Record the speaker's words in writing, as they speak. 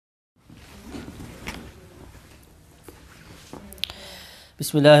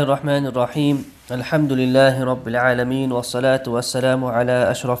بسم الله الرحمن الرحيم الحمد لله رب العالمين والصلاة والسلام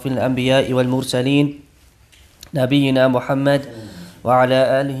على أشرف الأنبياء والمرسلين نبينا محمد وعلى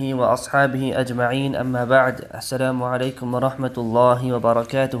آله وأصحابه أجمعين أما بعد السلام عليكم ورحمة الله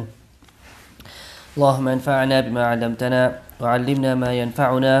وبركاته اللهم انفعنا بما علمتنا وعلمنا ما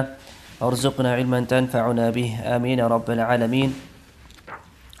ينفعنا وارزقنا علما تنفعنا به آمين يا رب العالمين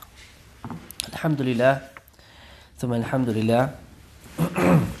الحمد لله ثم الحمد لله.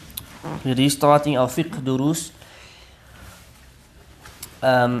 We're restarting our fiqh durus,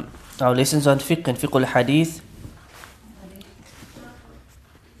 our lessons on fiqh and fiqh al-hadith,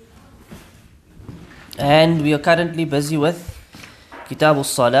 and we are currently busy with Kitab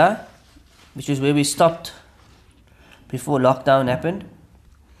al-Salah, which is where we stopped before lockdown happened,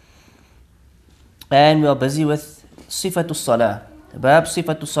 and we are busy with Sifat al-Salah, Bab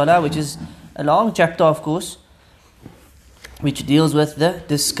Sifat al-Salah, which is a long chapter of course, which deals with the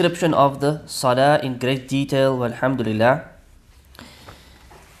description of the salah in great detail, walhamdulillah.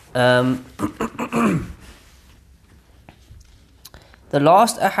 The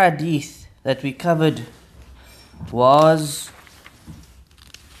last ahadith that we covered was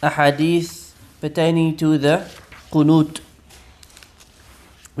ahadith pertaining to the qunut.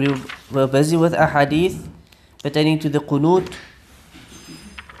 We were busy with ahadith pertaining to the qunut.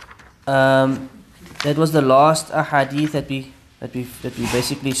 That was the last ahadith that we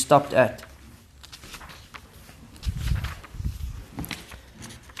basically stopped at.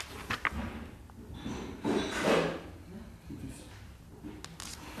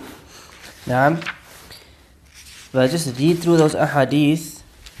 Now, we'll just read through those ahadith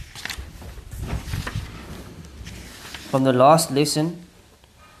from the last lesson.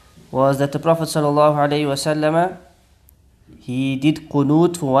 Was that the Prophet sallallahu alaihi wasallam, he did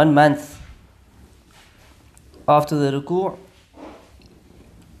qunut for 1 month after the ruku',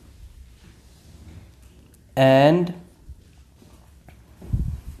 and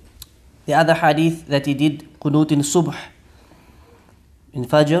the other hadith that he did qunut in subh, in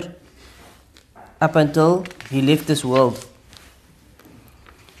fajr, up until he left this world,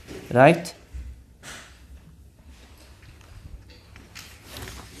 right?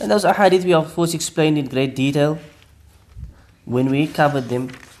 And those ahadith we of course explained in great detail when we covered them.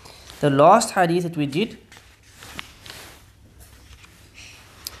 The last hadith that we did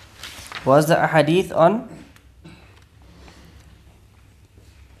was the ahadith on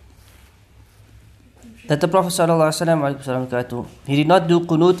that the Prophet ﷺ, he did not do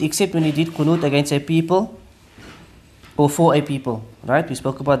qunut except when he did qunut against a people or for a people, right? We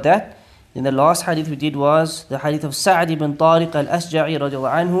spoke about that. Then the last hadith we did was the hadith of Sa'd ibn Tariq al-Ashja'i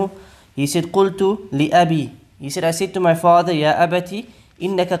radiallahu anhu. He said, قُلْتُ لِأَبِي, he said, I said to my father, Ya abati,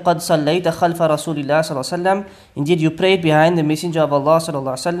 إِنَّكَ قَدْ صَلَّيْتَ خَلْفَ رَسُولِ اللَّهِ صَلَّى اللَّهُ عَلَيْهِ وَسَلَّمَ, indeed you prayed behind the messenger of Allah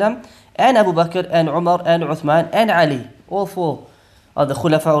sallallahu alaihi wasallam, and Abu Bakr and Umar and Uthman and Ali, all four of the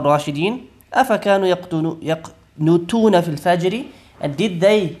Khulafa al-Rashideen. أَفَكَانُوا يَقْنُتُونَ فِي الْفَجْرِ, and did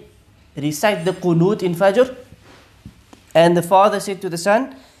they recite the qunut in Fajr? And the father said to the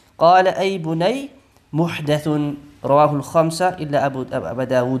son, قَالَ أَيْ بُنَيْ مُحْدَثٌ رَوَاهُ الْخَمْسَةِ إِلَّا أَبَا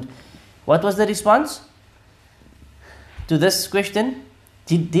دَاوُدَ. What was the response to this question?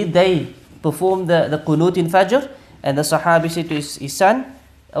 Did they perform the qunut in Fajr? And the Sahabi said to his son,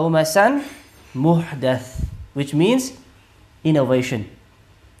 "O my son, muhdath," which means innovation.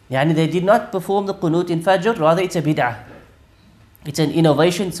 Yani they did not perform the qunut in Fajr, rather it's a bid'ah. It's an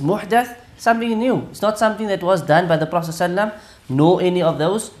innovation, it's muhdath, something new. It's not something that was done by the Prophet ﷺ, nor any of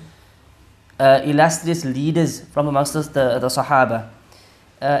those illustrious leaders from amongst us, the Sahaba.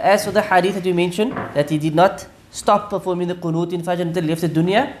 As for the hadith that we mentioned, that he did not stop performing the qunut in Fajr until he left the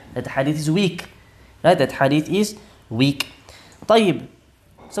dunya, that hadith is weak. Right? That hadith is weak. طيب.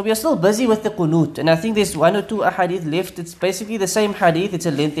 So we are still busy with the qunut, and I think there's 1 or 2 ahadith left. It's basically the same hadith, it's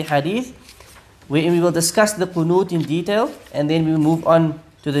a lengthy hadith, where we will discuss the qunut in detail, and then we will move on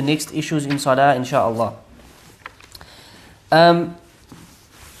to the next issues in salah, inshaAllah.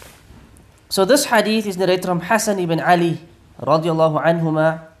 So this hadith is narrated from Hassan ibn Ali radiyallahu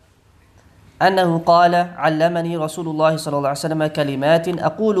anhuma, أنه قال علمني رسول الله صلى الله عليه وسلم كلمات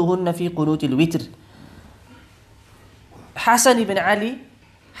أقولهن في قنوت الوتر. Hassan ibn Ali,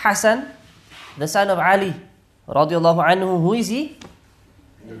 Hassan, the son of Ali radiyallahu anhu, who is he?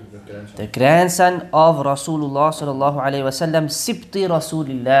 The grandson of Rasulullah sallallahu alayhi wasallam, Sibti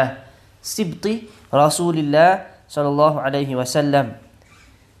Rasulillah, Sibti Rasulillah sallallahu alayhi wasallam.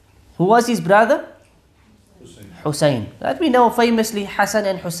 Who was his brother? Hussein. That we know famously, Hassan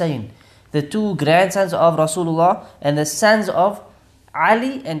and Hussein, the 2 grandsons of Rasulullah and the sons of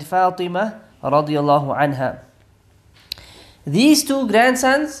Ali and Fatima radiyallahu anha. These two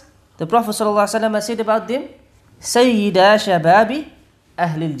grandsons, the Prophet ﷺ said about them, Sayyida Shababi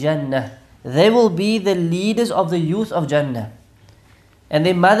Ahlil Jannah. They will be the leaders of the youth of Jannah. And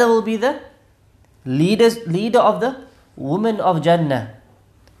their mother will be the leader of the women of Jannah.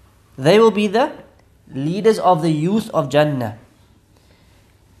 They will be the leaders of the youth of Jannah.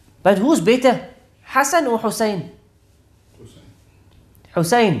 But who's better? Hassan or Hussein?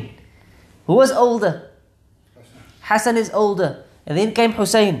 Hussein. Who was older? Hassan is older. And then came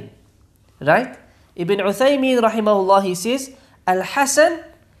Hussein. Right? Ibn Uthaymin rahimahullah, he says, Al-Hassan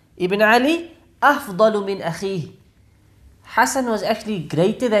ibn Ali afdalu min akhi. Hassan was actually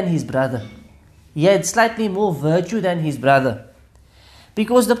greater than his brother. He had slightly more virtue than his brother.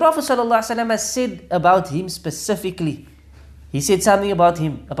 Because the Prophet ﷺ has said about him specifically. He said something about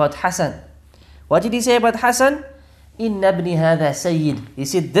him, about Hassan. What did he say about Hassan? Inna ibni hadha sayyid. He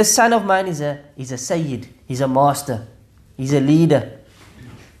said, this son of mine is a sayyid. He's a master. He's a leader.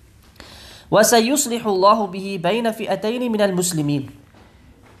 وَسَيُصْلِحُ اللَّهُ بِهِ بَيْنَ فِئَتَيْنِ مِنَ الْمُسْلِمِينَ.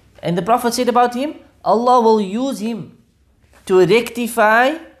 And the Prophet said about him, Allah will use him to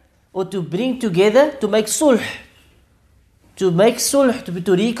rectify or to bring together, to make sulh. To make sulh,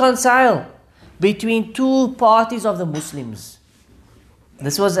 to reconcile between two parties of the Muslims.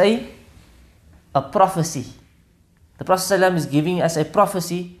 This was a prophecy. The Prophet ﷺ is giving us a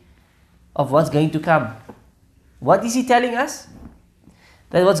prophecy of what's going to come. What is he telling us?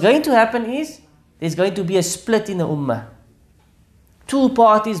 That what's going to happen is, there's going to be a split in the ummah. Two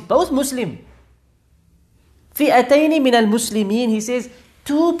parties, both Muslim. فِئَتَيْنِ مِنَ الْمُسْلِمِينَ. He says,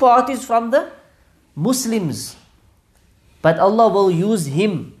 two parties from the Muslims. But Allah will use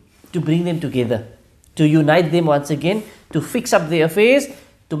him to bring them together, to unite them once again, to fix up their affairs,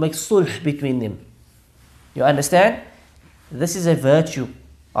 to make sulh between them. You understand? This is a virtue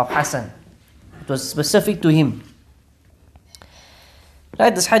of Hassan. It was specific to him.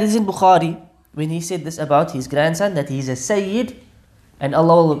 Right, this hadith in Bukhari, when he said this about his grandson, that he is a Sayyid, and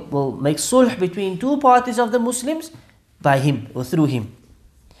Allah will make sulh between two parties of the Muslims by him or through him.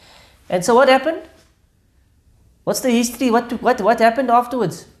 And so what happened? What's the history? What happened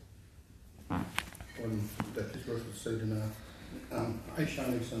afterwards?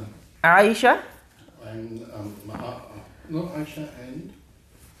 Aisha and not Aisha and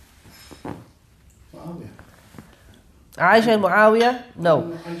Muawiyah. Aisha and Muawiyah? No.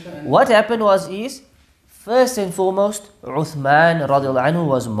 What happened was, first and foremost, Uthman radiallahu anhu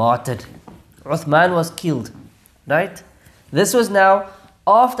was martyred. Uthman was killed. Right? This was now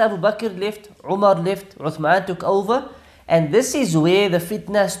after Abu Bakr left, Umar left, Uthman took over, and this is where the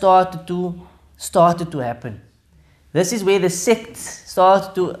fitna started to happen. This is where the sects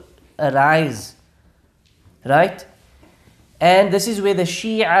started to arise. Right? And this is where the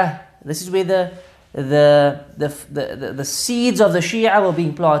Shia, this is where the seeds of the Shia were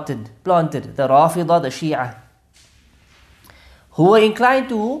being planted. The Rafidah, the Shia, who were inclined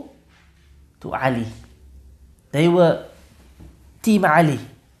to Ali. They were Team Ali.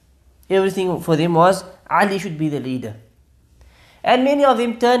 Everything for them was Ali should be the leader. And many of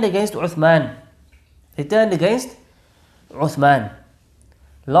them turned against Uthman. They turned against Uthman.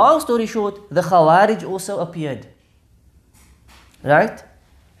 Long story short, the Khawarij also appeared. Right?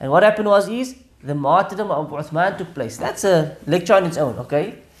 And what happened was, the martyrdom of Uthman took place. That's a lecture on its own,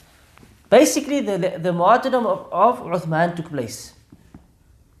 okay? Basically, the martyrdom of Uthman took place.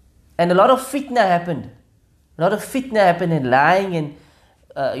 And a lot of fitna happened. A lot of fitna happened, and lying and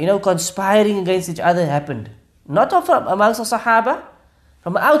conspiring against each other happened. Not from amongst the Sahaba,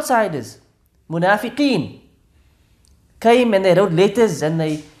 from outsiders. Munafiqeen came and they wrote letters, and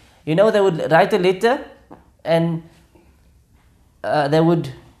they would write a letter and they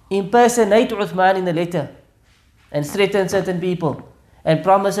would impersonate Uthman in the letter and threaten certain people and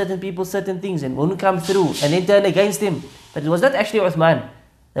promise certain people certain things and won't come through, and then turn against him. But it was not actually Uthman.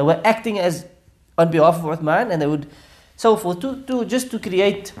 They were acting as on behalf of Uthman, and they would so forth to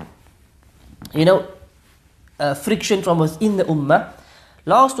create friction from within the ummah.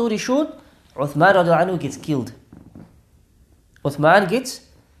 Long story short, Uthman radiallahu anhu gets killed. Uthman gets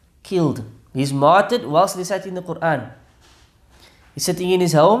killed. He's martyred whilst reciting the Quran. He's sitting in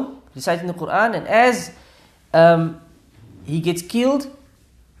his home, reciting the Quran, and as he gets killed,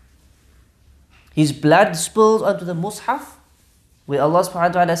 his blood spills onto the Mus'haf, where Allah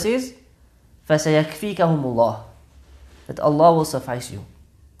subhanahu wa ta'ala says, فَسَيَكْفِيكَهُمُ اللَّهِ, that Allah will suffice you.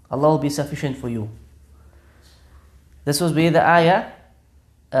 Allah will be sufficient for you. This was where the ayah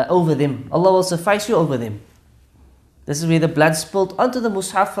over them. Allah will suffice you over them. This is where the blood spilled onto the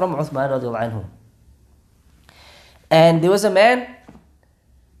Mus'haf from Uthman radiallahu anhu. And there was a man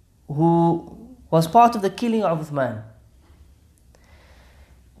who was part of the killing of Uthman.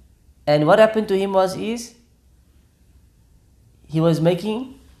 And what happened to him is he was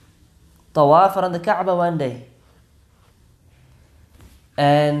making tawaf around the Kaaba one day.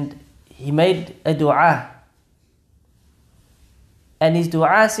 And he made a dua. And his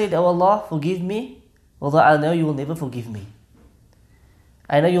dua said, "Oh Allah, forgive me, although I know you will never forgive me.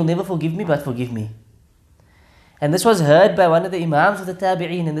 I know you'll never forgive me, but forgive me." And this was heard by one of the Imams of the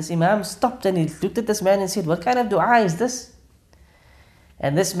Tabi'een. And this Imam stopped and he looked at this man and said, "What kind of dua is this?"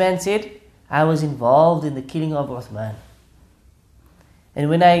 And this man said, "I was involved in the killing of Uthman. And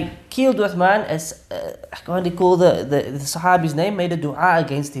when I killed Uthman, I can't recall the Sahabi's name, made a dua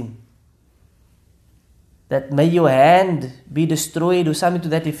against him. That may your hand be destroyed or something to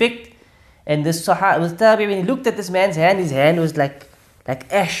that effect." And this Sahabi was Tabi, when he looked at this man's hand, his hand was like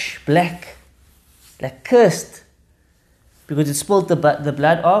ash, black, like cursed, because it spilled the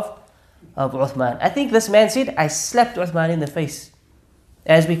blood of Uthman. I think this man said, "I slapped Uthman in the face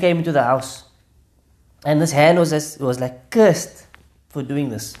as we came into the house. And this hand was like cursed for doing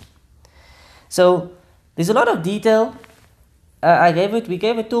this." So there's a lot of detail. We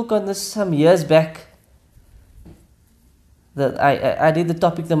gave a talk on this some years back. I did the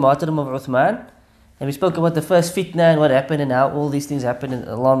topic, the martyrdom of Uthman, and we spoke about the first fitna and what happened and how all these things happened in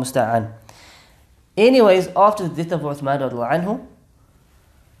Allah Musta'an. Anyways, after the death of Uthman radiallahu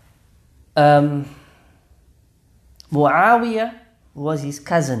anhu, Muawiyah was his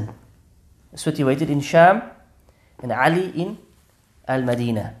cousin, situated in Sham, and Ali in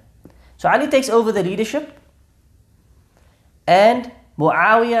Al-Madinah. So Ali takes over the leadership, and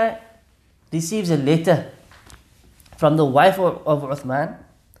Muawiyah receives a letter from the wife of Uthman.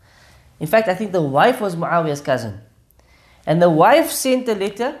 In fact, I think the wife was Muawiyah's cousin. And the wife sent a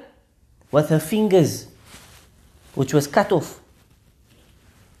letter with her fingers, which was cut off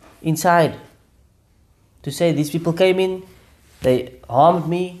inside, to say, "These people came in, they harmed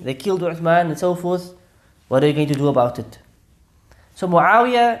me, they killed Uthman and so forth. What are you going to do about it?" So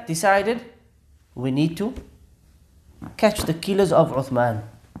Muawiyah decided, we need to catch the killers of Uthman.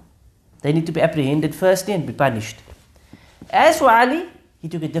 They need to be apprehended firstly and be punished. As for Ali, he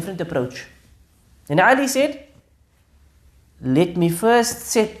took a different approach. And Ali said, "Let me first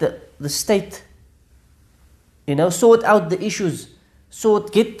set the state, sort out the issues,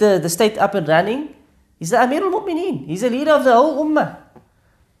 get the state up and running. He's the Amir al-Mu'mineen. He's the leader of the whole Ummah.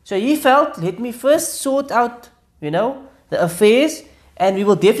 So he felt, let me first sort out, the affairs, and we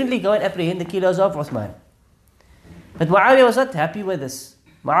will definitely go and apprehend the killers of Uthman." But Muawiyah was not happy with this.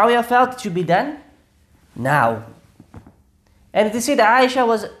 Muawiyah felt it should be done now. And it is said Aisha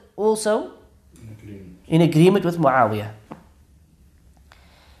was also in agreement with Muawiyah.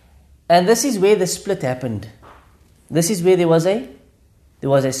 And this is where the split happened. This is where there was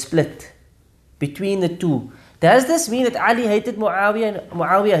a split between the two. Does this mean that Ali hated Muawiyah and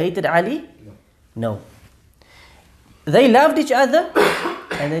Muawiyah hated Ali? No. They loved each other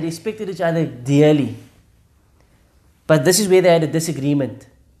and they respected each other dearly. But this is where they had a disagreement.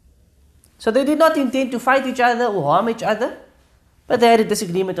 So they did not intend to fight each other or harm each other, but they had a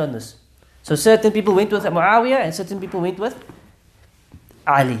disagreement on this. So certain people went with Muawiyah and certain people went with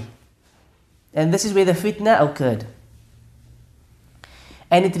Ali. And this is where the fitna occurred.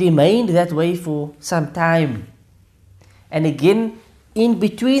 And it remained that way for some time. And again, in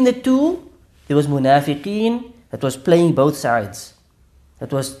between the two, there was munafiqeen that was playing both sides,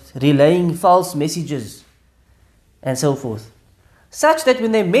 that was relaying false messages and so forth. Such that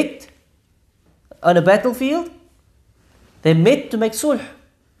when they met on a battlefield, they met to make sulh.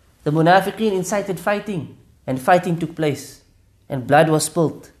 The munafiqeen incited fighting, and fighting took place, and blood was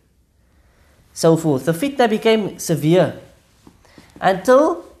spilled, so forth. The fitna became severe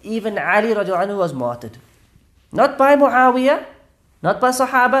until even Ali radiallahu anhu was martyred. Not by Muawiyah, not by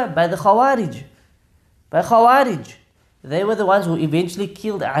Sahaba, by the Khawarij. By Khawarij. They were the ones who eventually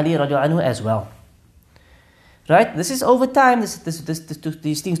killed Ali radiallahu anhu as well. Right? This is over time,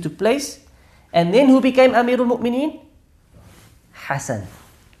 these things took place. And then who became Amirul Mu'mineen? Hassan.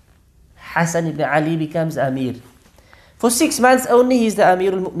 Hassan ibn Ali becomes Amir. For 6 months only he is the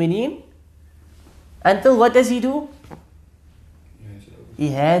Amirul Mu'mineen. Until what does he do? He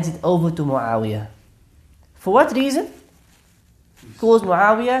hands it over to Muawiyah. For what reason? Because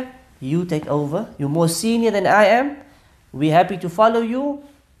Muawiyah, you take over. You're more senior than I am. We're happy to follow you.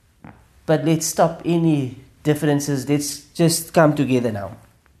 But let's stop any differences. Let's just come together now.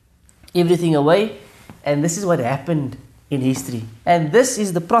 Everything away. And this is what happened in history. And this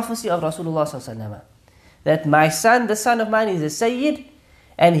is the prophecy of Rasulullah sallallahu alaihi wasallam. That my son, the son of mine, is a Sayyid.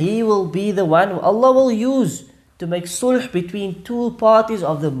 And he will be the one who Allah will use to make sulh between two parties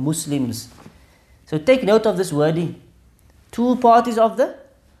of the Muslims. So take note of this wording. Two parties of the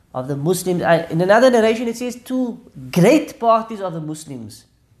of the Muslims. In another narration it says two great parties of the Muslims.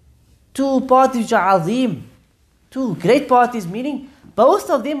 Two parties which are azim. Two great parties, meaning both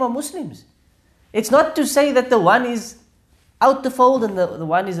of them are Muslims. It's not to say that the one is out the fold and the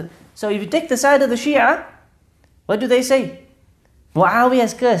one is... So if you take the side of the Shia, what do they say? Muawiyah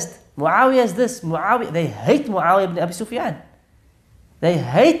is cursed. Muawiyah is this. Muawiyah. They hate Muawiyah ibn Abi Sufyan. They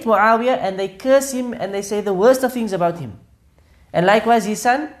hate Muawiyah and they curse him and they say the worst of things about him. And likewise his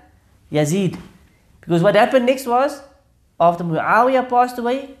son, Yazid. Because what happened next was, after Muawiyah passed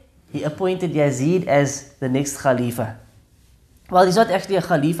away, he appointed Yazid as the next Khalifa. Well, he's not actually a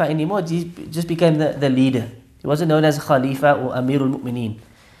Khalifa anymore, he just became the leader. He wasn't known as a Khalifa or Amirul Mu'mineen.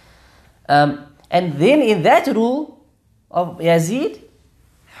 And then in that rule of Yazid,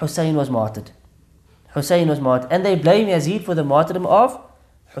 Hussein was martyred. Hussein was martyred. And they blame Yazid for the martyrdom of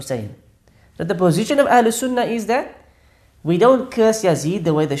Hussein. So the position of Ahlul Sunnah is that we don't curse Yazid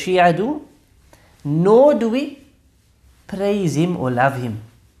the way the Shia do, nor do we praise him or love him.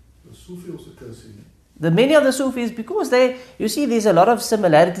 The Sufi also cursing him. Many of the Sufis, because you see there's a lot of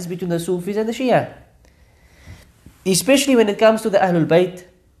similarities between the Sufis and the Shia. Especially when it comes to the Ahlul Bayt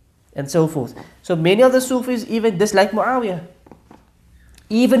and so forth. So many of the Sufis even dislike Muawiyah.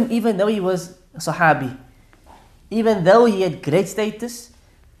 Even though he was a Sahabi. Even though he had great status,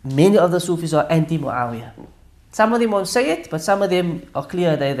 many of the Sufis are anti-Muawiyah. Some of them won't say it, but some of them are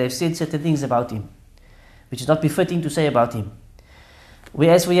clear that they've said certain things about him, which is not befitting to say about him.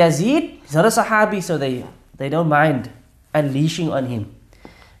 Whereas for Yazid, he's not a Sahabi, so they don't mind unleashing on him.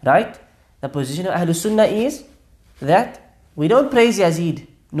 Right? The position of Ahlul Sunnah is that we don't praise Yazid,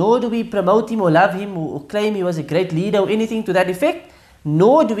 nor do we promote him or love him or claim he was a great leader or anything to that effect,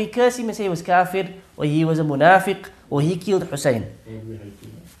 nor do we curse him and say he was kafir or he was a munafiq or he killed Hussein.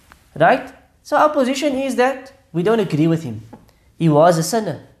 Right? So our position is that we don't agree with him. He was a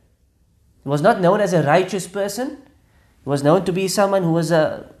sinner. He was not known as a righteous person. He was known to be someone who was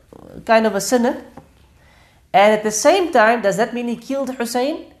a kind of a sinner. And at the same time, does that mean he killed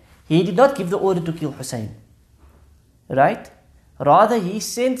Hussein? He did not give the order to kill Hussein. Right? Rather, he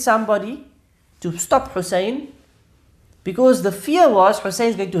sent somebody to stop Hussein because the fear was Hussein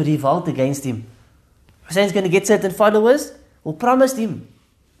is going to revolt against him. Hussein is going to get certain followers who promised him.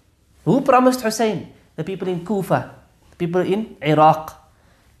 Who promised Hussein? The people in Kufa, the people in Iraq.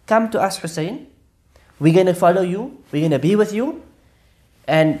 Come to us, Hussein. We're going to follow you. We're going to be with you.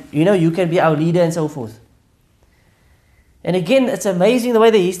 And you can be our leader and so forth. And again, it's amazing the way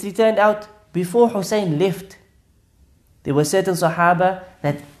the history turned out. Before Hussein left, there were certain Sahaba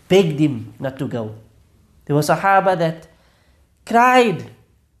that begged him not to go. There were Sahaba that cried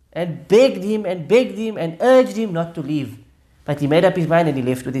and begged him and urged him not to leave. But he made up his mind and he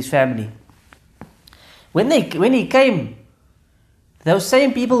left with his family. When he came, those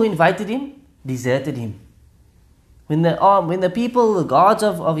same people who invited him deserted him. When the people, the guards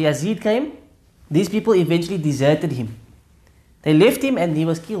of Yazid came, these people eventually deserted him. They left him and he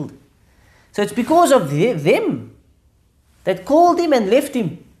was killed. So it's because of them that called him and left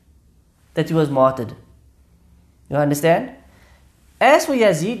him that he was martyred. You understand? As for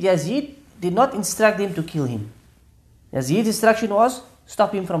Yazid did not instruct them to kill him. Yazid's instruction was,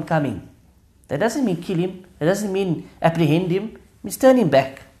 stop him from coming. That doesn't mean kill him. That doesn't mean apprehend him. It means turn him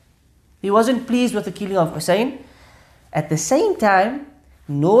back. He wasn't pleased with the killing of Hussein. At the same time,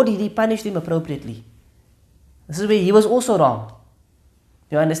 nor did he punish them appropriately. This is where he was also wrong.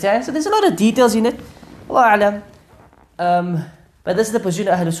 You understand? So there's a lot of details in it. Allah Alam. But this is the position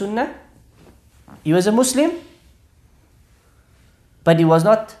of Ahlul Sunnah. He was a Muslim, but he was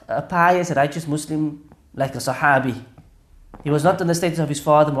not a pious, righteous Muslim like a Sahabi. He was not in the status of his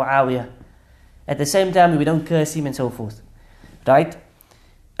father Muawiyah. At the same time, we don't curse him and so forth. Right?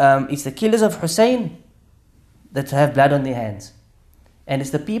 It's the killers of Hussein that have blood on their hands. And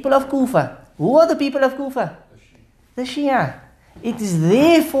it's the people of Kufa. Who are the people of Kufa? The Shia. It is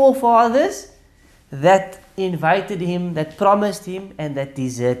their forefathers that invited him, that promised him, and that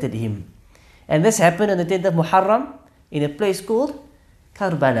deserted him. And this happened on the 10th of Muharram in a place called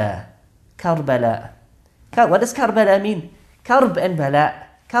Karbala. Karbala. What does Karbala mean? Karb and Bala.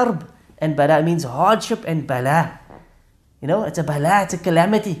 Karb and Bala means hardship and Bala. It's a Bala, it's a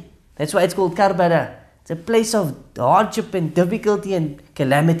calamity. That's why it's called Karbala. It's a place of hardship and difficulty and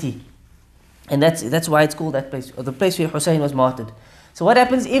calamity. And that's why it's called that place, or the place where Hussein was martyred. So what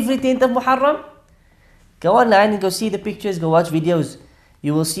happens every 10th of Muharram? Go online and go see the pictures, go watch videos.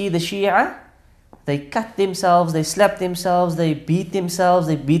 You will see the Shia, they cut themselves, they slap themselves, they beat themselves,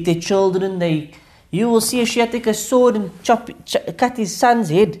 they beat their children. You will see a Shia take a sword and cut his son's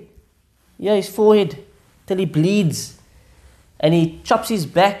head. His forehead, till he bleeds. and he chops his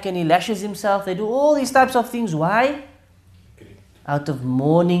back and he lashes himself. They do all these types of things. Why? Out of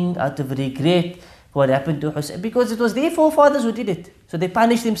mourning, out of regret for what happened to Hussein. Because it was their forefathers who did it. So they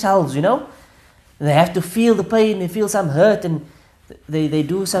punish themselves, you know. They have to feel the pain, they feel some hurt, and they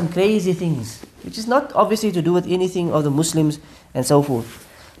do some crazy things, which is not obviously to do with anything of the Muslims and so forth.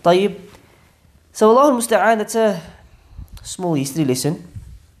 طيب. So Allah al-Musta'an, that's a small history lesson.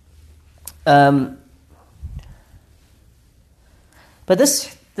 But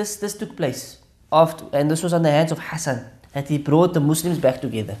this took place after, and this was on the hands of Hassan, that he brought the Muslims back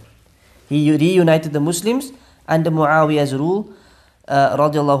together. He reunited the Muslims under Muawiyah's rule,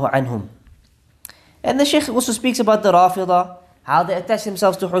 radiallahu anhum. And the Shaykh also speaks about the Rafidah, how they attach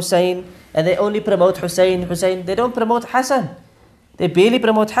themselves to Hussein, and they only promote Hussein. They don't promote Hassan. They barely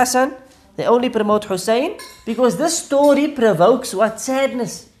promote Hassan. They only promote Hussein because this story provokes what?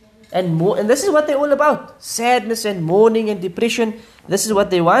 Sadness. And this is what they're all about. Sadness and mourning and depression. This is what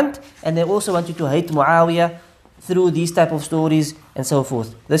they want. And they also want you to hate Muawiyah through these type of stories and so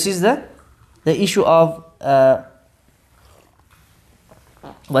forth. This is the issue of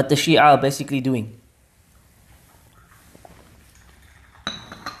what the Shia are basically doing.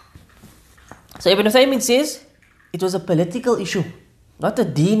 So Ibn Uthaymin says it was a political issue, not a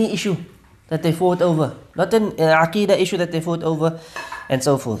dini issue that they fought over, not an aqidah issue that they fought over, and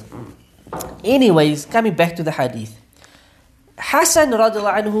so forth. Anyways, coming back to the hadith. Hassan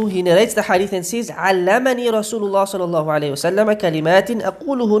radiallahu anhu, he narrates the hadith and says, علمني رسول الله صلى الله عليه وسلم كلمات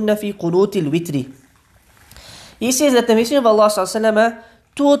أقولهن في قنوت الوتر. He says that the Messenger of Allah صلى الله عليه وسلم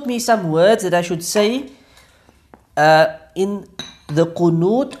taught me some words that I should say in the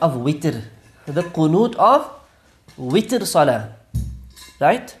qunut of witr. The qunut of witr salah.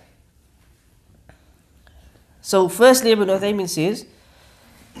 Right? So firstly, Ibn Uthaymin says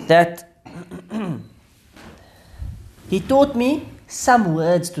that he taught me some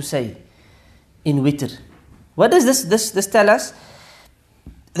words to say in witr. What does this tell us?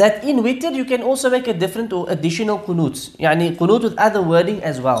 That in witr you can also make a different or additional qunuts. Yani qunut with other wording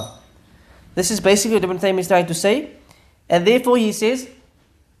as well. This is basically what Ibn Taymiyyah is trying to say. And therefore he says,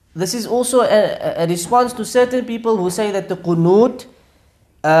 this is also a response to certain people who say that the qunut,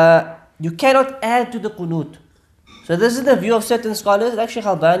 you cannot add to the qunut. So this is the view of certain scholars, like Shaykh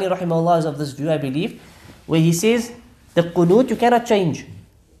Albani rahimahullah is of this view, I believe, where he says the qunut you cannot change.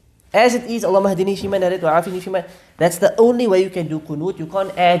 As it is, Allahumma hadini fi man hadayt wa afini fi man, that's the only way you can do qunut. You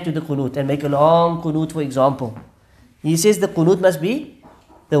can't add to the qunut and make a long qunut, for example. He says the qunut must be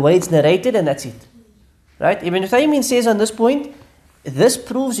the way it's narrated and that's it. Right? Ibn Taymiyyah says on this point, this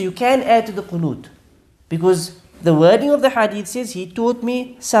proves you can add to the qunut. Because the wording of the hadith says, he taught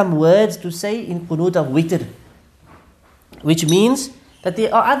me some words to say in qunut of witr. Which means that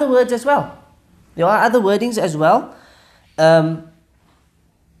there are other words as well. There are other wordings as well to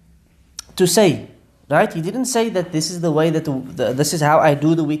say. Right? He didn't say that this is the way that this is how I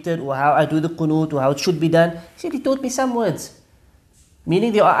do the witr or how I do the qunut or how it should be done. He said he taught me some words.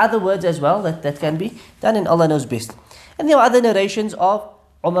 Meaning there are other words as well that can be done, and Allah knows best. And there are other narrations of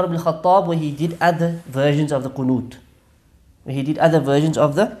Umar ibn Khattab where he did other versions of the qunut. Where he did other versions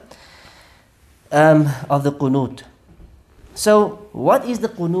of the qunut. So what is the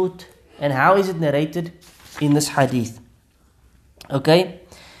qunut and how is it narrated in this hadith? Okay.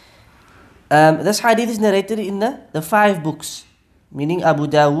 This hadith is narrated in the 5 books, meaning Abu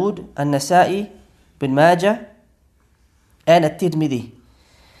Dawood, An-Nasa'i, Ibn Majah, and At-Tirmidhi.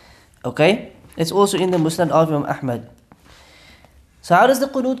 Okay? It's also in the Musnad of Imam Ahmad. So how does the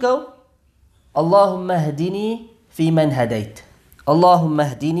qunut go? Allahumma hdini fi man hadayt.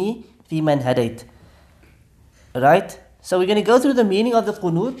 Allahumma hdini fi man hadayt. Right? So we're going to go through the meaning of the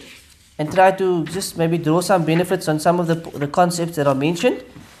qunut and try to just maybe draw some benefits on some of the concepts that are mentioned.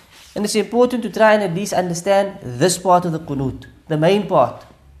 And it's important to try and at least understand this part of the qunut, the main part,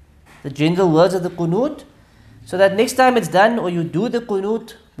 the general words of the qunut, so that next time it's done or you do the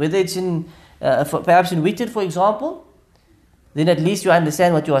qunut, whether it's in perhaps in witr, for example, then at least you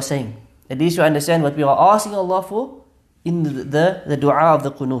understand what you are saying. At least you understand what we are asking Allah for in the dua of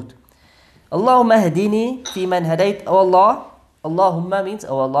the qunut. Allahumma hadini fi man hadayt. Oh Allah, Allahumma means,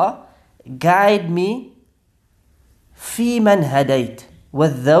 oh Allah, guide me fi man hadayt,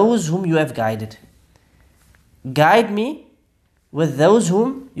 with those whom you have guided. Guide me with those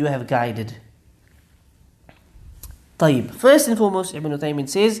whom you have guided. طيب. First and foremost, Ibn Uthaymin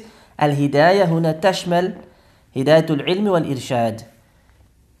says, Al-Hidayah huna tashmal Hidayatul ilmi wal irshad.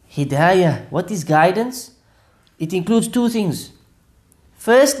 Hidayah, what is guidance? It includes 2 things.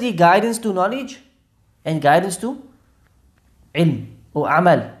 Firstly, guidance to knowledge and guidance to ilm or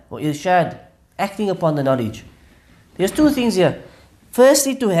amal or irshad, acting upon the knowledge. There's two things here.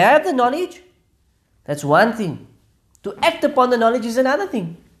 Firstly, to have the knowledge, that's one thing. To act upon the knowledge is another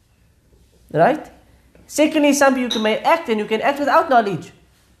thing. Right? Secondly, some people may act and you can act without knowledge.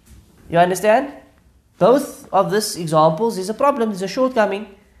 You understand? Both of these examples is a problem, is a shortcoming.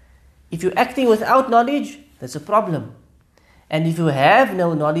 If you're acting without knowledge, that's a problem. And if you have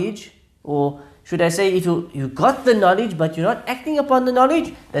no knowledge, or should I say, if you got the knowledge but you're not acting upon the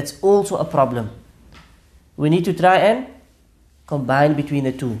knowledge, that's also a problem. We need to try and combine between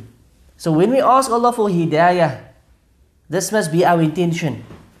the two. So when we ask Allah for hidayah, this must be our intention.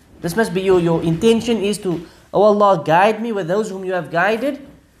 This must be your intention is to, oh Allah, guide me with those whom you have guided.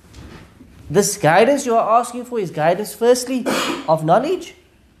 This guidance you are asking for is guidance firstly of knowledge,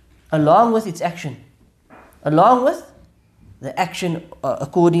 along with its action. Along with the action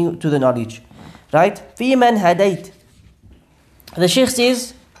according to the knowledge. Right? Fi man hadayt. The Shaykh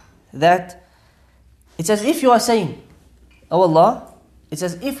says that it's as if you are saying, oh Allah, it's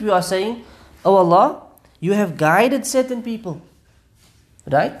as if you are saying, oh Allah, you have guided certain people.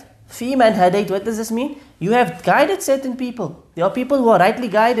 Right? Fi man hadayt, what does this mean? You have guided certain people. There are people who are rightly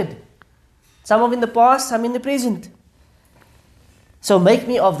guided. Some of in the past, some in the present. So make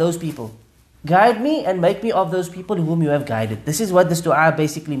me of those people. Guide me and make me of those people whom you have guided. This is what this dua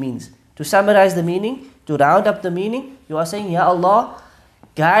basically means. To summarize the meaning, to round up the meaning, you are saying, Ya Allah,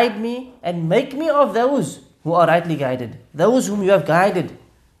 guide me and make me of those who are rightly guided. Those whom you have guided.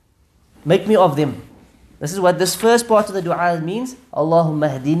 Make me of them. This is what this first part of the dua means.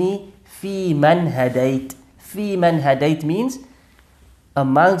 Allahumma hdini fi man hadayt. Fi man hadayt means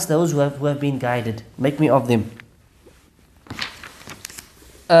amongst those who have been guided. Make me of them.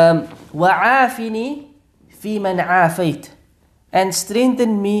 Wa'afini fi man afayt. And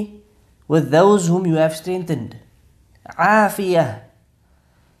strengthen me with those whom you have strengthened. Afiyah.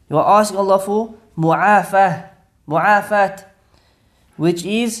 You are asking Allah for mu'afat, which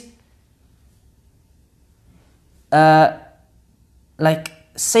is like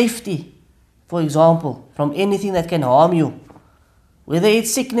safety, for example, from anything that can harm you. Whether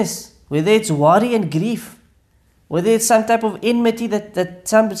it's sickness, whether it's worry and grief, whether it's some type of enmity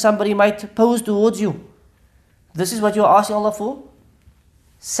that somebody might pose towards you. This is what you are asking Allah for.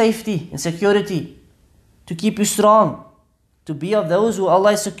 Safety and security. To keep you strong. To be of those who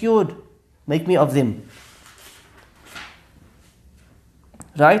Allah is secured. Make me of them.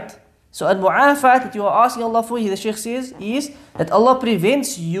 Right? So al-mu'afat that you are asking Allah for, the Shaykh says, is that Allah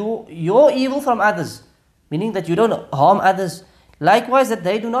prevents your evil from others. Meaning that you don't harm others. Likewise, that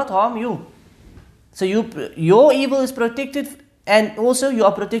they do not harm you. So your evil is protected, and also you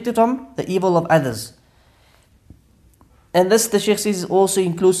are protected from the evil of others. And this, the Shaykh says, is also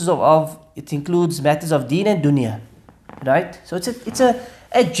inclusive it includes matters of deen and dunya. Right? So it's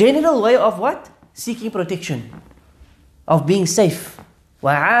a general way of what? Seeking protection. Of being safe.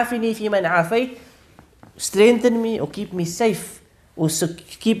 وَعَافِنِي فِي مَنْ عَافَيْتَ. Strengthen me or keep me safe. Or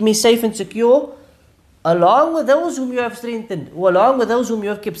keep me safe and secure. Along with those whom you have strengthened. Or along with those whom you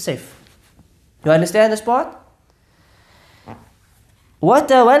have kept safe. You understand this part?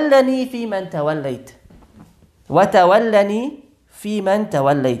 وَتَوَلَّنِي فِي مَنْ تَوَلَّيْتَ. وَتَوَلَّنِي فِي مَنْ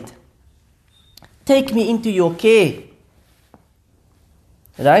تَوَلَّيْتَ. Take me into your care.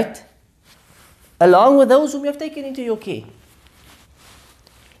 Right? Along with those whom you have taken into your care.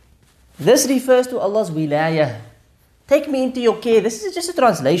 This refers to Allah's wilayah. Take me into your care. This is just a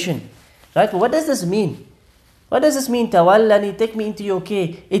translation. Right? But what does this mean? What does this mean? Tawallani, take me into your care.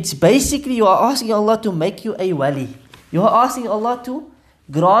 It's basically you are asking Allah to make you a wali. You are asking Allah to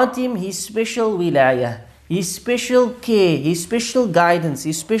grant him His special wilayah, His special care, His special guidance,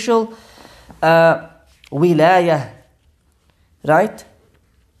 His special wilayah. Right?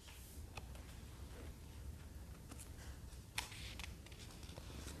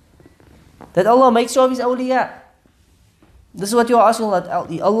 That Allah makes you of His awliya. This is what you are asking Allah.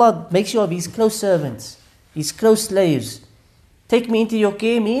 Allah makes you of His close servants, His close slaves. Take me into your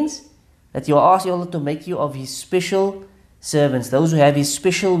care means that you are asking Allah to make you of His special servants, those who have His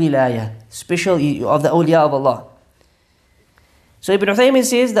special wilayah, special of the awliya of Allah. So Ibn Uthaymin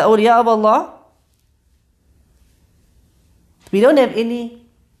says the awliya of Allah, we don't have any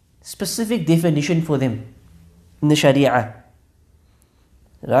specific definition for them in the Sharia.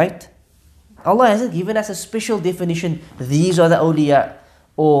 Right? Allah hasn't given us a special definition. These are the awliya,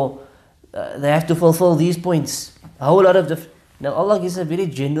 or they have to fulfill these points. A whole lot of different. Now Allah gives a very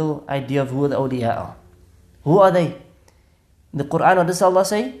general idea of who the awliya are. Who are they? In the Quran, what does Allah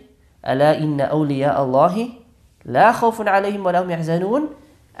say? ألا إن أولياء الله لا خوف عليهم ولا هم يحزنون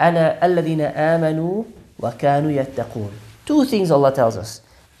ألا الذين آمنوا وكانوا يتقون. Two things Allah tells us.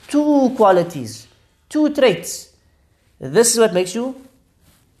 Two qualities. Two traits. This is what makes you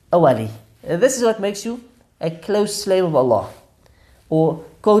a wali. This is what makes you a close slave of Allah, or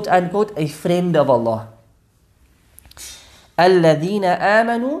quote unquote a friend of Allah. الَّذِينَ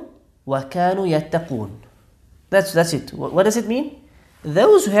آمَنُوا وَكَانُوا يَتَّقُونَ. That's it. What does it mean?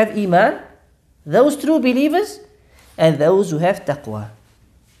 Those who have iman, those true believers, and those who have taqwa.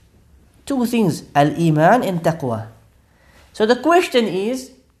 Two things, al-iman and taqwa. So the question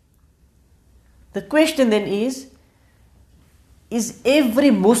then is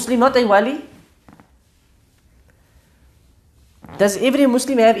every Muslim not a wali? Does every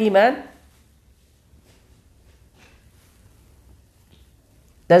Muslim have iman?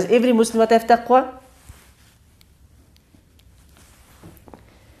 Does every Muslim not have taqwa?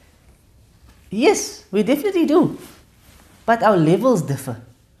 Yes, we definitely do. But our levels differ.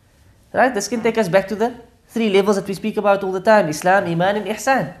 Right? This can take us back to the 3 levels that we speak about all the time: Islam, Iman, and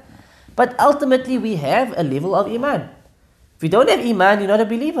Ihsan. But ultimately, we have a level of Iman. If you don't have Iman, you're not a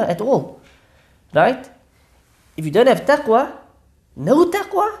believer at all. Right? If you don't have taqwa, no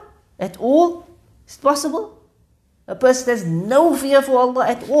taqwa at all, is it possible? A person has no fear for Allah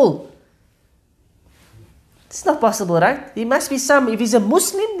at all. It's not possible, right? There must be some, if he's a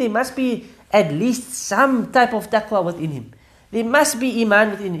Muslim, there must be at least some type of taqwa within him. There must be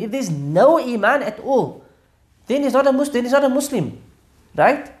iman within him. If there's no iman at all, then he's not a Muslim.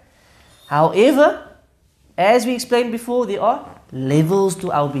 Right? However, as we explained before, there are levels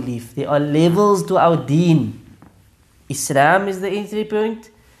to our belief. There are levels to our deen. Islam is the entry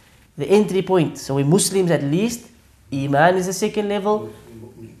point. So we Muslims at least. Iman is the second level.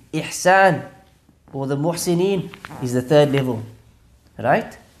 Ihsan, or the muhsineen, is the third level.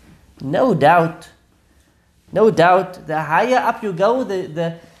 Right? No doubt, the higher up you go,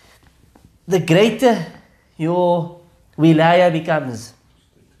 the greater your wilaya becomes.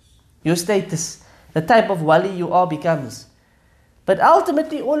 Your status, the type of wali you are becomes. But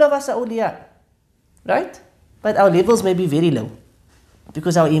ultimately, all of us are awliya. Right? But our levels may be very low,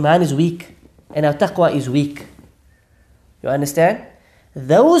 because our iman is weak, and our taqwa is weak. You understand?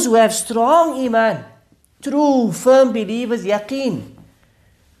 Those who have strong iman, true, firm believers, yaqeen,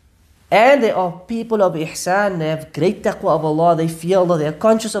 and they are people of ihsan, they have great taqwa of Allah, they fear Allah, they are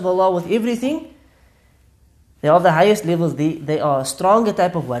conscious of Allah with everything, they are of the highest levels, they are a stronger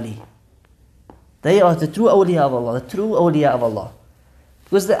type of wali. They are the true awliya of Allah, the true awliya of Allah.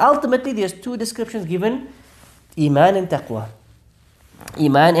 Because ultimately there's 2 descriptions given, iman and taqwa.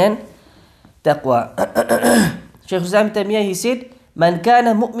 Iman and taqwa. Shaykh Islam Taymiyyah, he said, Man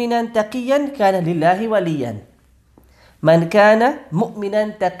kana mu'minan taqiyan kana lillahi waliyan. Man kana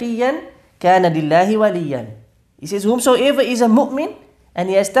mu'minan taqiyan kana lillahi waliyan. He says, whomsoever is a mu'min and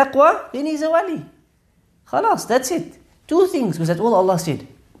he has taqwa, then he is a wali. Khalas, that's it. 2 things, because that's all Allah said.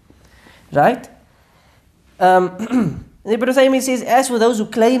 Right? Ibn Taymiyyah says, as for those who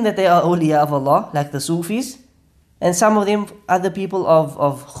claim that they are awliya of Allah, like the Sufis, and some of them other people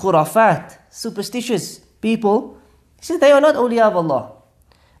of khurafat, superstitious people, he says they are not awliya of Allah.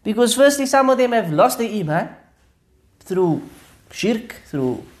 Because firstly, some of them have lost their iman through shirk,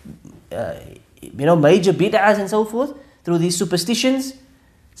 through major bid'ahs and so forth, through these superstitions.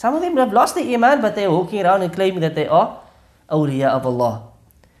 Some of them have lost their iman, but they are walking around and claiming that they are awliya of Allah.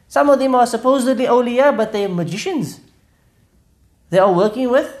 Some of them are supposedly awliya, but they are magicians. They are working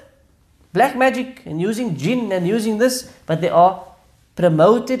with black magic and using jinn and using this, but they are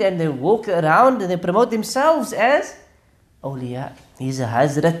promoted and they walk around and they promote themselves as awliya. He's a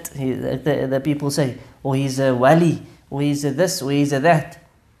hazrat, the people say, or he's a wali, or he's a this, or he's a that.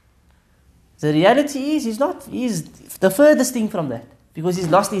 The reality is, he's the furthest thing from that, because he's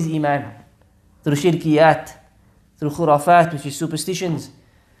lost his iman through shirkiyat, through khurafat, which is superstitions,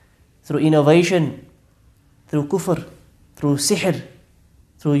 through innovation, through kufr, through sihr,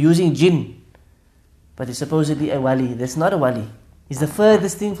 through using jinn. But he's supposedly a wali. That's not a wali. He's the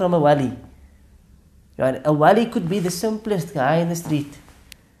furthest thing from a wali. A wali could be the simplest guy in the street,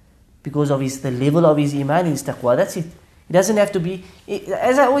 because of the level of his iman and his taqwa. That's it. It doesn't have to be,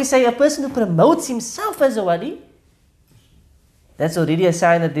 as I always say, a person who promotes himself as a wali, that's already a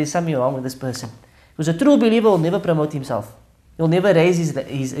sign that there's something wrong with this person. Because a true believer will never promote himself. He'll never raise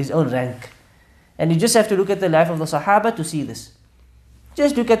his own rank. And you just have to look at the life of the Sahaba to see this.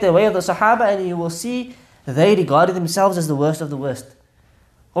 Just look at the way of the Sahaba and you will see they regarded themselves as the worst of the worst.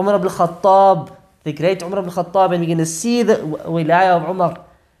 Umar ibn Khattab, the great Umar ibn Khattab, and we're going to see the wilayah of Umar.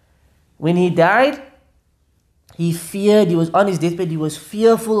 When he died, he feared, he was on his deathbed, he was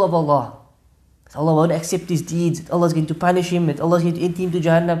fearful of Allah. That Allah won't accept his deeds, that Allah is going to punish him, that Allah is going to enter him to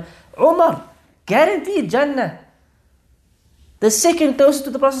Jahannam. Umar, guaranteed Jannah. The second closest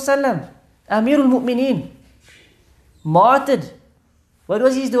to the Prophet ﷺ, Amirul Mu'mineen. martyred. What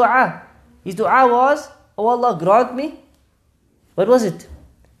was his dua? His dua was, oh Allah, grant me, what was it?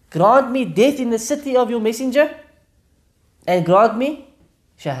 Grant me death in the city of your messenger and grant me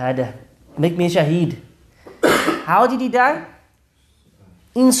shahada. Make me a shaheed. How did he die?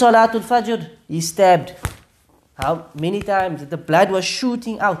 In Salatul Fajr, he stabbed. How many times? The blood was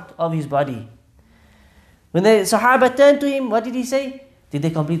shooting out of his body. When the Sahaba turned to him, what did he say? Did they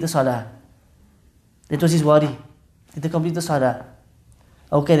complete the Salah? That was his worry. Did they complete the Salah?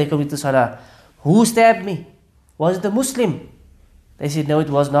 Okay, they completed the Salah. Who stabbed me? Was it a Muslim? They said, no, it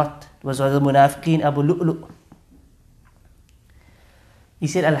was not. It was the Munafiqeen, Abu Lu'lu'. He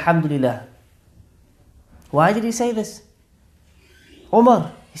said, Alhamdulillah. Why did he say this?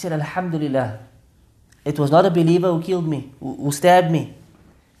 Umar, he said, Alhamdulillah. It was not a believer who killed me, who stabbed me.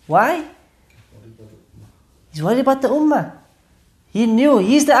 Why? He's worried about the Ummah. He knew,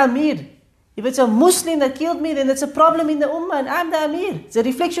 he's the Amir. If it's a Muslim that killed me, then it's a problem in the Ummah and I'm the Amir. It's a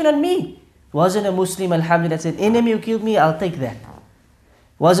reflection on me. Wasn't a Muslim, Alhamdulillah, it's an enemy who killed me, I'll take that.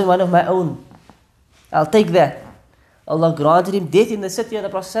 Wasn't one of my own. I'll take that. Allah granted him death in the city of the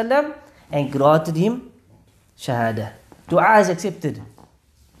Prophet ﷺ and granted him shahada. Dua is accepted.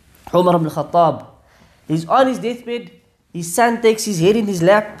 Umar ibn Khattab, he's on his deathbed, his son takes his head in his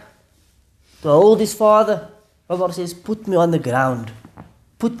lap to hold his father. Umar says, put me on the ground.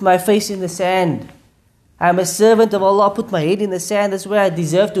 Put my face in the sand. I'm a servant of Allah, put my head in the sand, that's where I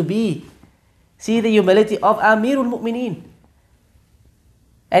deserve to be. See the humility of Amirul Mu'mineen.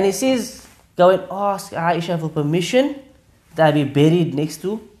 And he says, go and ask Aisha for permission that I be buried next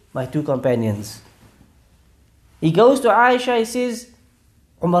to my two companions. He goes to Aisha, he says,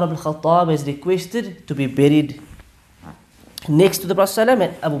 Umar ibn Khattab has requested to be buried next to the Prophet ﷺ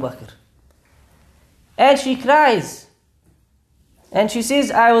and Abu Bakr. And she cries. And she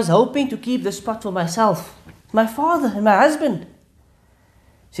says, I was hoping to keep the spot for myself, my father and my husband.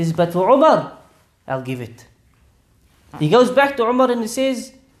 She says, but for Umar, I'll give it. He goes back to Umar and he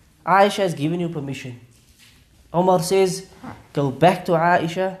says, Aisha has given you permission. Umar says, go back to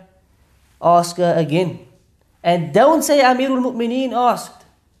Aisha, ask her again. And don't say Amirul Mu'mineen asked.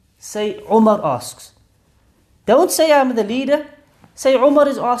 Say Umar asks. Don't say I'm the leader. Say Umar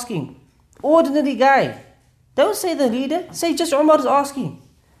is asking. Ordinary guy. Don't say the leader. Say just Umar is asking.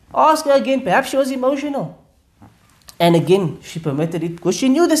 Ask her again. Perhaps she was emotional. And again, she permitted it because she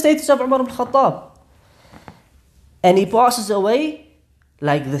knew the status of Umar ibn Khattab. And he passes away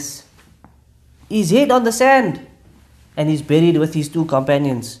like this. His head on the sand. And he's buried with his two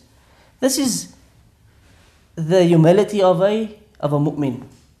companions. This is the humility of a mu'min.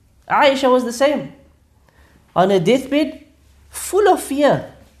 Aisha was the same. On her deathbed, full of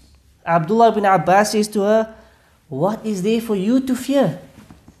fear. Abdullah ibn Abbas says to her, what is there for you to fear?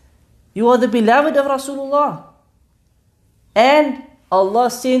 You are the beloved of Rasulullah. And Allah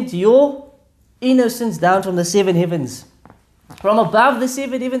sent your innocence down from the seven heavens. From above the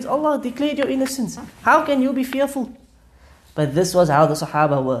seven heavens, Allah declared your innocence. How can you be fearful? But this was how the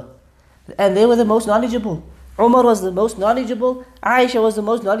Sahaba were. And they were the most knowledgeable. Umar was the most knowledgeable. Aisha was the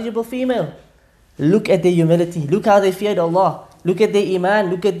most knowledgeable female. Look at their humility. Look how they feared Allah. Look at their iman.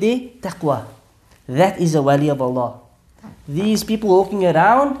 Look at their taqwa. That is a wali of Allah. These people walking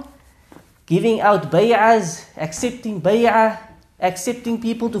around, giving out bay'ahs, accepting bay'ah, accepting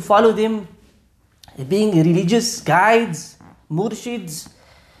people to follow them, being religious guides, murshids,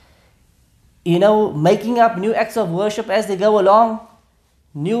 making up new acts of worship as they go along.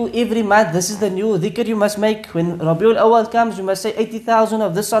 New every month, this is the new dhikr you must make. When Rabiul Awal comes, you must say 80,000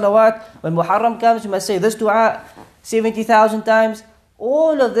 of this salawat. When Muharram comes, you must say this dua 70,000 times.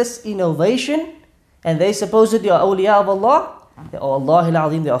 All of this innovation, and they supposedly are awliya of Allah. They are Allahil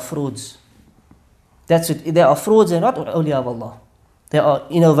Azim, they are frauds. That's it. They are frauds, they're not awliya of Allah. They are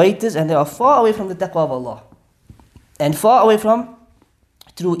innovators and they are far away from the taqwa of Allah. And far away from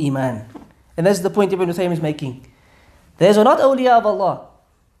true iman. And that's the point Ibn Uthaymeen is making. These are not awliya of Allah.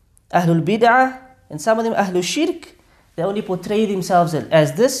 Ahlul Bid'ah, and some of them Ahlul Shirk, they only portray themselves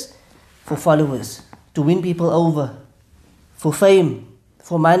as this for followers, to win people over, for fame,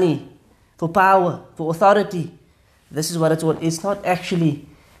 for money, for power, for authority. This is what it's all. It's not actually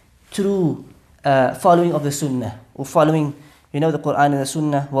true following of the Sunnah, or following, the Quran and the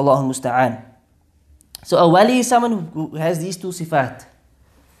Sunnah, Wallahu musta'an. So a wali is someone who has these two sifat.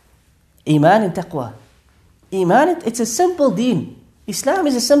 Iman and taqwa. Iman, it's a simple deen. Islam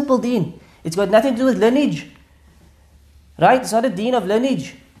is a simple deen. It's got nothing to do with lineage. Right? It's not a deen of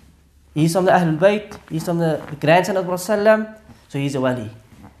lineage. He's from the Ahlul Bayt. He's from the grandson of Prophet ﷺ. So he's a wali.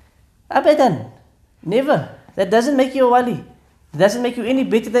 Abadan. Never. That doesn't make you a wali. It doesn't make you any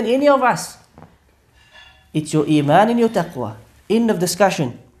better than any of us. It's your iman and your taqwa. End of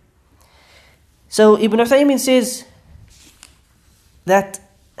discussion. So Ibn Uthaymin says that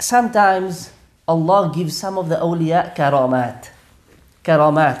sometimes Allah gives some of the awliya karamat.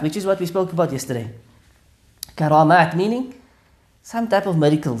 Karamat, which is what we spoke about yesterday. Karamat meaning some type of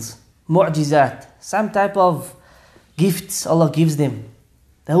miracles, mu'jizat, some type of gifts Allah gives them,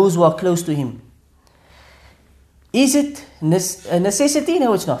 those who are close to Him. Is it a necessity?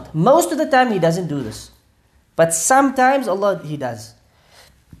 No, it's not. Most of the time He doesn't do this. But sometimes He does.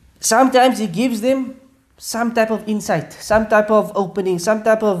 Sometimes He gives them some type of insight, some type of opening, some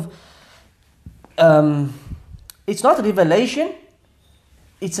type of... it's not revelation,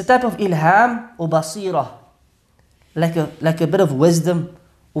 it's a type of ilham or basira. Like a bit of wisdom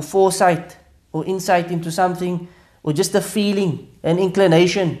or foresight or insight into something, or just a feeling, an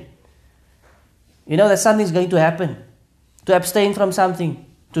inclination. You know that something's going to happen. To abstain from something,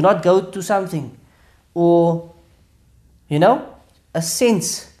 to not go to something. Or, a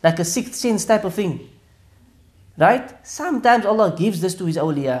sense, like a sixth sense type of thing. Right? Sometimes Allah gives this to His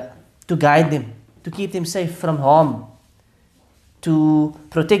awliya, to guide them, to keep them safe from harm, to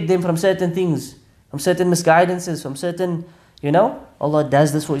protect them from certain things, from certain misguidances, from certain, Allah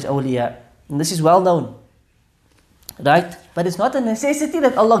does this for His awliya. And this is well known. Right? But it's not a necessity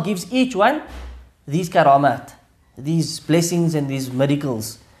that Allah gives each one these karamat, these blessings and these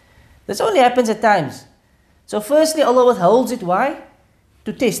miracles. This only happens at times. So firstly, Allah withholds it. Why?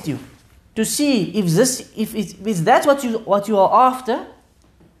 To test you. To see if that's what you are after,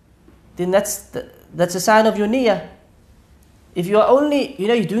 then that's a sign of your niyyah. If you are only,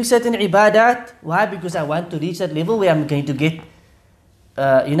 you're doing certain ibadat, why? Because I want to reach that level where I'm going to get,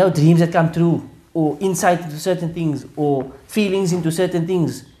 dreams that come true, or insight into certain things, or feelings into certain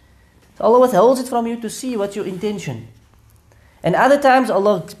things. So Allah withholds it from you to see what's your intention. And other times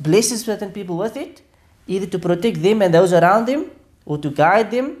Allah blesses certain people with it, either to protect them and those around them, or to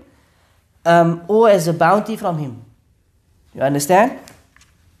guide them, or as a bounty from Him. You understand?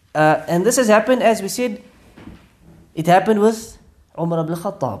 And this has happened, as we said, it happened with Umar ibn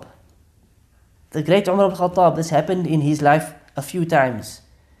Khattab. The great Umar ibn Khattab, this happened in his life a few times,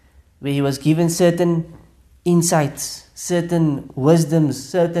 where he was given certain insights, certain wisdoms,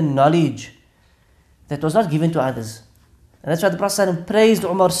 certain knowledge that was not given to others. And that's why the Prophet ﷺ praised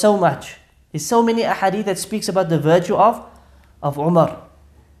Umar so much. There's so many ahadith that speaks about the virtue of Umar.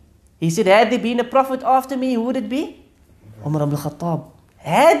 He said, had there been a prophet after me, who would it be? Umar ibn Khattab.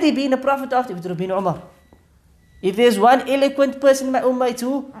 Had there been a prophet after me, it would have been Umar. If there's one eloquent person in my ummah, it's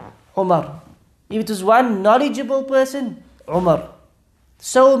who? Umar. If it was one knowledgeable person, Umar.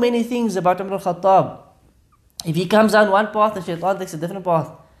 So many things about Umar al-Khattab. If he comes down one path, the shaitan takes a different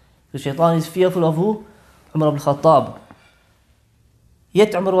path. Because shaitan is fearful of who? Umar ibn Khattab.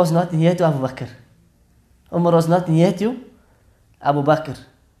 Yet Umar was not near to Abu Bakr. Umar was not near to Abu Bakr,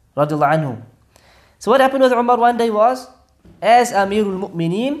 radiallahu anhu. So what happened with Umar one day was, as Amirul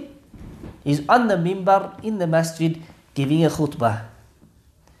Mu'mineen, he's on the mimbar in the masjid giving a khutbah.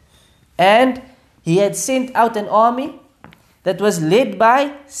 And he had sent out an army that was led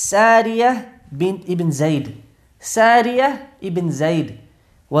by Sariyah ibn Zayd. Sariyah ibn Zayd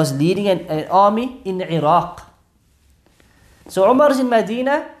was leading an army in Iraq. So Umar is in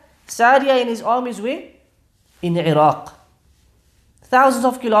Medina, Sariyah and his army is where? In Iraq. Thousands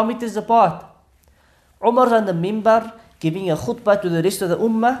of kilometers apart. Umar on the mimbar giving a khutbah to the rest of the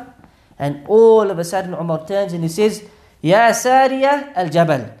ummah, and all of a sudden Umar turns and he says, Ya Sariyah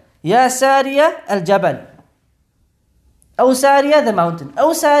al-Jabal, Ya Sariyah al-Jabal. O Sariyah the mountain,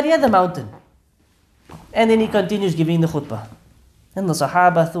 O Sariyah the mountain. And then he continues giving the khutbah. And the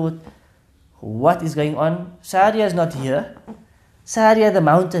Sahaba thought, what is going on? Sariyah is not here. Sariyah the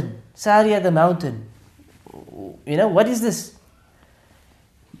mountain, Sariyah the mountain. What is this?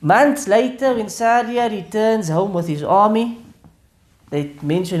 Months later, when Sariyah returns home with his army, they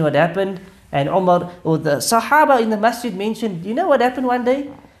mention what happened, and Umar, or the Sahaba in the masjid mentioned, you know what happened one day?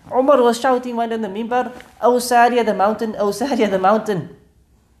 Umar was shouting one day on the mimbar, O Sariyah the mountain, O Sariyah the mountain.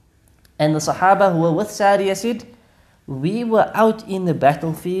 And the Sahaba who were with Sariyah said, we were out in the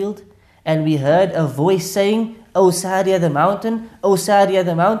battlefield and we heard a voice saying, O Sariyah the mountain, O Sariyah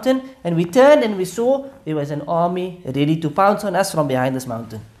the mountain. And we turned and we saw there was an army ready to pounce on us from behind this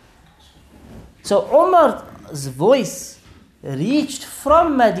mountain. So Umar's voice reached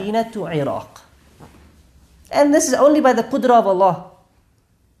from Medina to Iraq. And this is only by the qudra of Allah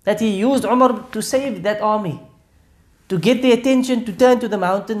that He used Umar to save that army, to get their attention to turn to the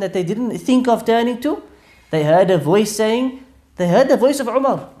mountain that they didn't think of turning to. They heard a voice saying, they heard the voice of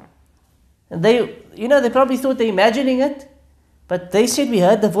Umar. And they probably thought they're imagining it, but they said, we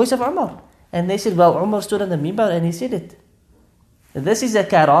heard the voice of Umar. And they said, well, Umar stood on the minbar and he said it. This is a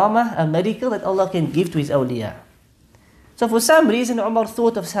karama, a miracle that Allah can give to His awliya. So for some reason, Umar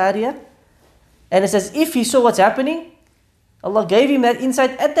thought of Sariya, and it's as if he saw what's happening. Allah gave him that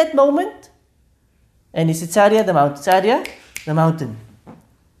insight at that moment, and he said, Sariya, the mountain. Sariya, the mountain.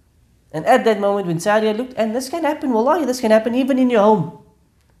 And at that moment when Sariya looked, and this can happen, wallahi, this can happen even in your home.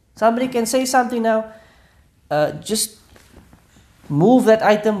 Somebody can say something now, just move that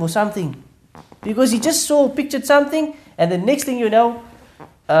item or something. Because he just pictured something, and the next thing you know,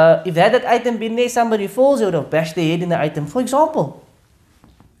 if had that item been there, somebody falls, they would have bashed their head in the item. For example,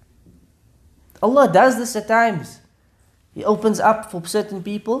 Allah does this at times. He opens up for certain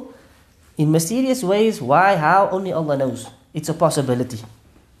people in mysterious ways. Why, how, only Allah knows. It's a possibility.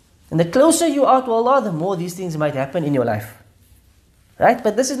 And the closer you are to Allah, the more these things might happen in your life. Right?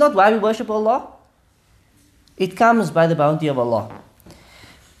 But this is not why we worship Allah. It comes by the bounty of Allah.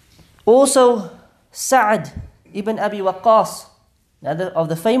 Also, Sa'ad ibn Abi Waqqas, another of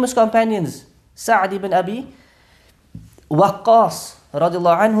the famous companions, Sa'ad ibn Abi Waqqas,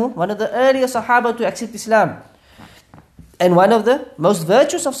 radiallahu anhu, one of the earliest Sahaba to accept Islam, and one of the most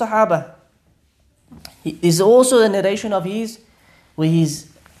virtuous of Sahaba. He is also a narration of his, where he's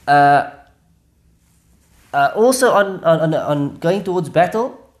also on going towards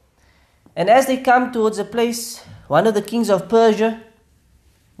battle, and as they come towards a place, one of the kings of Persia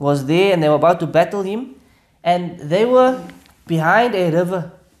was there, and they were about to battle him, and they were behind a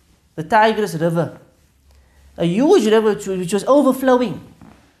river, the Tigris River, a huge river which was overflowing.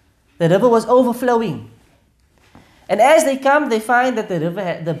 The river was overflowing, and as they come, they find that the river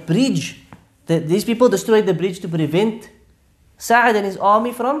had the bridge. These people destroyed the bridge to prevent Sa'ad and his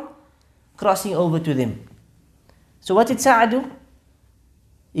army from crossing over to them. So what did Sa'ad do?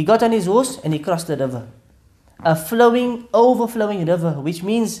 He got on his horse and he crossed the river. A flowing, overflowing river, which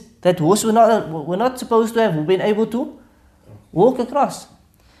means that horse were not supposed to have been able to walk across.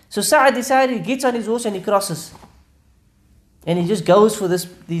 So Sa'ad decided, he gets on his horse and he crosses. And he just goes for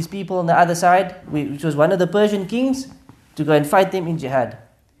these people on the other side, which was one of the Persian kings, to go and fight them in jihad.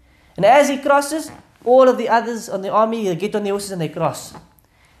 And as he crosses, all of the others on the army, they get on their horses and they cross.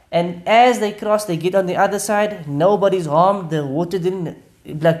 And as they cross, they get on the other side, nobody's harmed, the water didn't,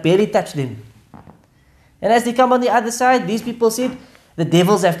 barely touched them. And as they come on the other side, these people said, the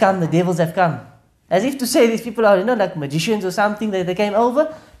devils have come, the devils have come. As if to say these people are, like magicians or something, that they came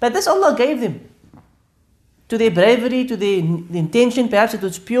over. But this Allah gave them. To their bravery, to their intention, perhaps it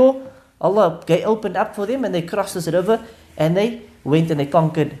was pure. Allah opened up for them and they crossed this river and they went and they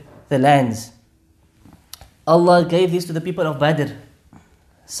conquered the lands. Allah gave this to the people of Badr.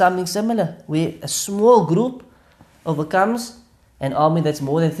 Something similar, where a small group overcomes an army that's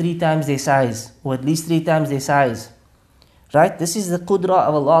more than 3 times their size, or at least 3 times their size. Right? This is the qudra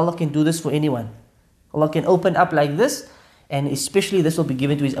of Allah. Allah can do this for anyone. Allah can open up like this, and especially this will be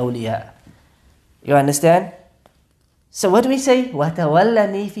given to His awliya. You understand? So what do we say?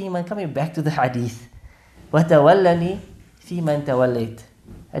 وَتَوَلَّنِي فِي مَنْ, coming back to the hadith. وَتَوَلَّنِي فِي مَنْ تَوَلَّيْتِ.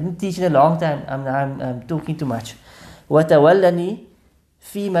 I didn't teach in a long time. I'm talking too much. وَتَوَلَّنِي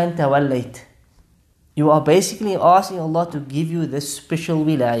فِي مَنْ تَوَلَّيْتِ. You are basically asking Allah to give you this special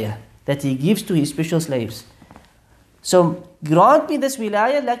wilayah that He gives to His special slaves. So grant me this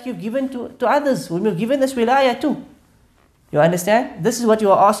wilayah like you've given to others, whom you've given this wilayah to. You understand? This is what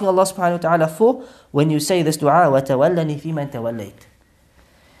you are asking Allah subhanahu wa ta'ala for when you say this dua, وَتَوَلَّنِي فِي مَنْ تَوَلَّيْتِ.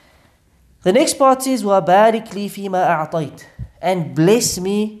 The next part says, وَبَارِكْ لِي فِي مَا أَعْطَيْتِ. And bless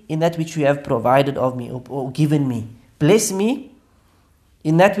me in that which you have provided of me or given me. Bless me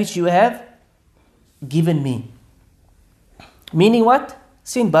in that which you have given me. Meaning what?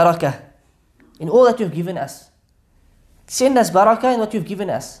 Send barakah in all that you have given us. Send us barakah in what you have given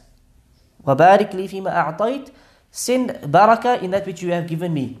us. وَبَارِكْ لِي فِي مَا أَعْطَيْتِ. Send barakah in that which you have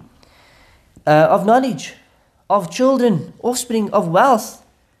given me. Of knowledge, of children, offspring, of wealth.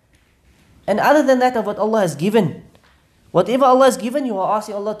 And other than that, of what Allah has given. Whatever Allah has given, you are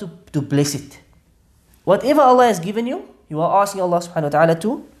asking Allah to bless it. Whatever Allah has given you, you are asking Allah subhanahu wa ta'ala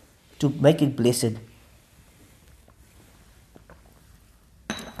to make it blessed.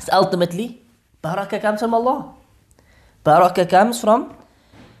 So ultimately, barakah comes from Allah. Barakah comes from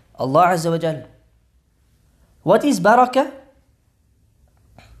Allah Azza wa Jal. What is barakah?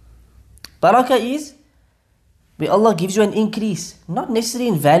 Barakah is where Allah gives you an increase, not necessarily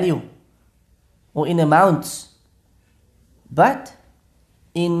in value or in amounts, but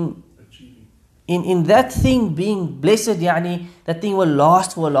in that thing being blessed, yani that thing will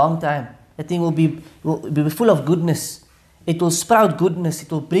last for a long time. That thing will be full of goodness. It will sprout goodness.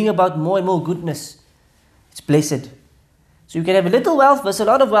 It will bring about more and more goodness. It's blessed. So you can have a little wealth versus a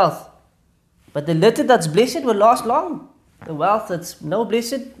lot of wealth. But the little that's blessed will last long. The wealth that's no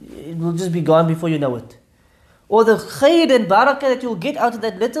blessed, it will just be gone before you know it. Or the khair and barakah that you'll get out of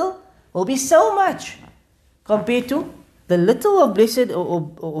that little will be so much compared to the little of blessed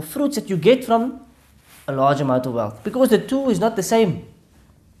or fruits that you get from a large amount of wealth. Because the two is not the same.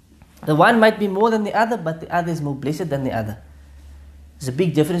 The one might be more than the other, but the other is more blessed than the other. There's a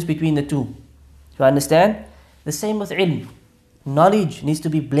big difference between the two. You understand? The same with ilm. Knowledge needs to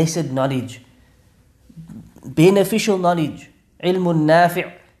be blessed knowledge. Beneficial knowledge. Ilmun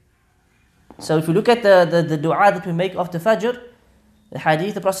nafi'. So if you look at the dua that we make after Fajr, the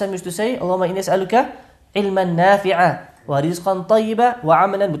hadith, the Prophet used to say, Allahumma inni as'aluka ilman nafi'a wa rizqan tayyiba wa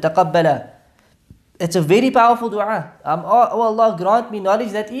amalan mutaqabbala. It's a very powerful dua. Oh Allah, grant me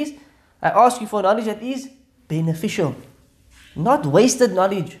knowledge that is, I ask you for knowledge that is beneficial. Not wasted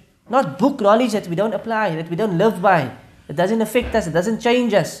knowledge. Not book knowledge that we don't apply, that we don't live by. It doesn't affect us, it doesn't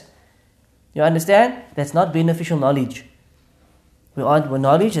change us. You understand? That's not beneficial knowledge. We want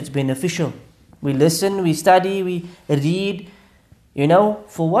knowledge that's beneficial. We listen, we study, we read.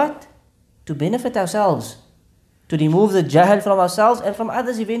 For what? To benefit ourselves. To remove the jahl from ourselves and from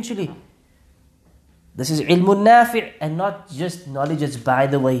others eventually. This is ilmun nafi' and not just knowledge that's by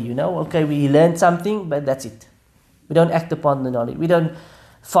the way, Okay, we learned something, but that's it. We don't act upon the knowledge. We don't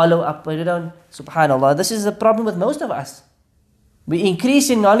follow up. We don't, subhanAllah. This is the problem with most of us. We increase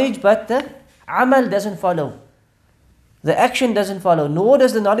in knowledge, but the amal doesn't follow. The action doesn't follow, nor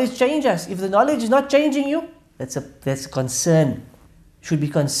does the knowledge change us. If the knowledge is not changing you, that's a concern. Should be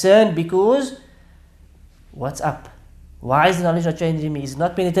concerned because what's up? Why is the knowledge not changing me? Is it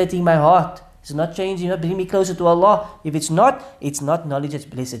not penetrating my heart? Is it not changing, not bringing me closer to Allah? If it's not knowledge that's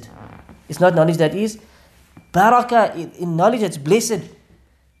blessed. It's not knowledge that is barakah, in knowledge that's blessed.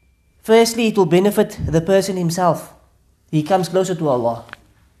 Firstly, it will benefit the person himself. He comes closer to Allah.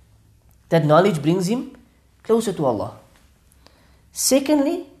 That knowledge brings him closer to Allah.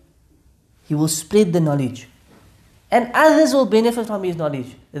 Secondly, he will spread the knowledge. And others will benefit from his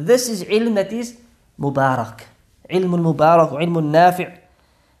knowledge. This is ilm that is mubarak. Ilmun mubarak, ilmun nafi'.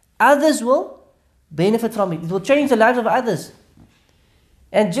 Others will benefit from it. It will change the lives of others.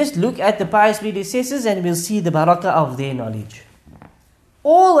 And just look at the pious predecessors and we'll see the barakah of their knowledge.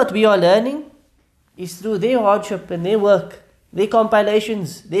 All that we are learning is through their hardship and their work, their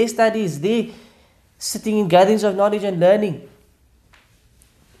compilations, their studies, their sitting in gatherings of knowledge and learning.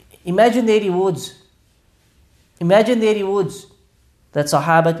 Imagine their rewards. Imagine their rewards. That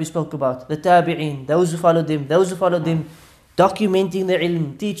Sahabat we spoke about, the Tabi'een, those who followed them, documenting their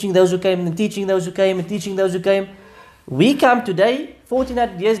ilm, teaching those who came, and teaching those who came, and teaching those who came. We come today,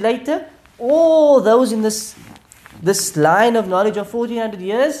 1400 years later, all those in this line of knowledge of 1400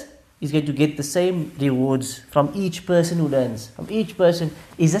 years is going to get the same rewards from each person who learns, from each person.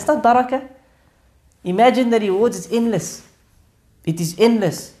 Is this not barakah? Imagine the rewards, it's endless. It is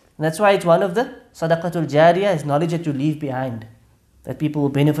endless. And that's why it's one of the sadaqatul jariyah, is knowledge that you leave behind, that people will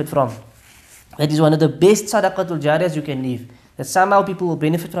benefit from. That is one of the best sadaqatul jariyahs you can leave. That somehow people will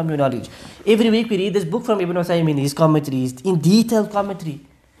benefit from your knowledge. Every week we read this book from Ibn Uthaymin, his commentaries, in detailed commentary.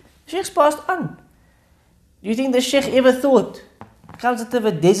 Sheikh's passed on. Do you think the Sheikh ever thought, comes out of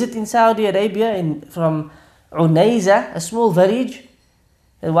a desert in Saudi Arabia, from Unayza, a small village,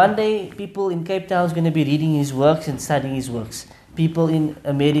 and one day people in Cape Town is going to be reading his works and studying his works. People in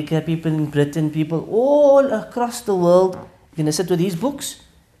America, people in Britain, people all across the world are going to sit with his books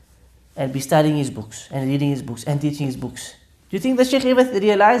and be studying his books and reading his books and teaching his books. Do you think the Shaykh ever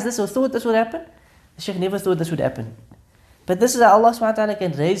realized this or thought this would happen? The Shaykh never thought this would happen. But this is how Allah subhanahu wa ta'ala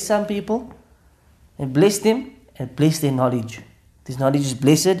can raise some people and bless them and bless their knowledge. This knowledge is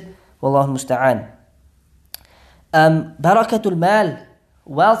blessed. Wallahu musta'an. Barakatul mal,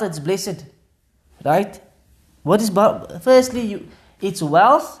 wealth that's blessed. Right? What is firstly, it's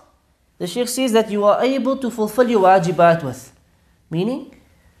wealth. The Shaykh says that you are able to fulfill your wajibat with. Meaning,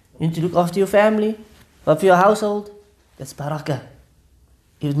 you need to look after your family, after your household. That's barakah.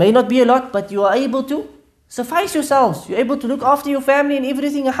 It may not be a lot, but you are able to suffice yourselves. You're able to look after your family and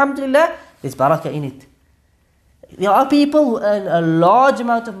everything, alhamdulillah. There's barakah in it. There are people who earn a large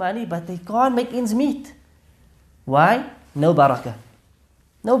amount of money, but they can't make ends meet. Why? No barakah.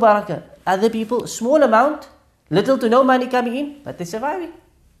 No barakah. Other people, small amount, little to no money coming in, but they're surviving.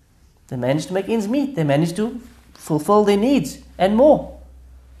 They manage to make ends meet. They manage to fulfill their needs and more.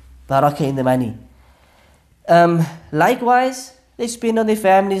 Barakah in the money. Likewise, they spend on their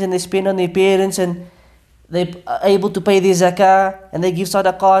families and they spend on their parents and they're able to pay their zakah and they give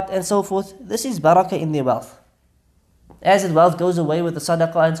sadaqat and so forth. This is barakah in their wealth. As the wealth goes away with the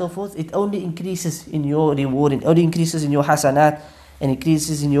sadaqah and so forth, it only increases in your reward, it only increases in your hasanat and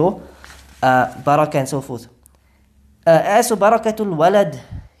increases in your barakah and so forth. As for barakatul walad,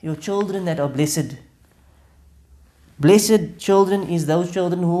 your children that are blessed. Blessed children is those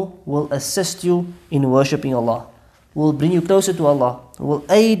children who will assist you in worshipping Allah, will bring you closer to Allah, will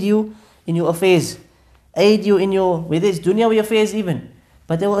aid you in your affairs, aid you in your, whether it's dunya affairs even,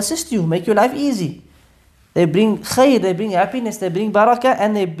 but they will assist you, make your life easy. They bring khair, they bring happiness, they bring barakah,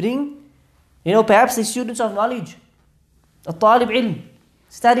 and they bring, perhaps the students of knowledge, a talib ilm,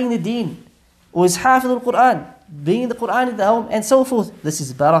 studying the deen, or is hafiz al-Quran, bringing the Quran in the home, and so forth. This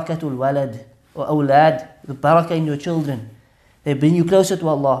is barakatul walad, or awlad, the barakah in your children. They bring you closer to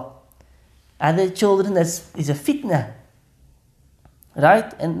Allah. Other children is a fitna.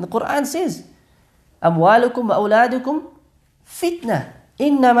 Right? And the Quran says, أموالكم وأولادكم fitna.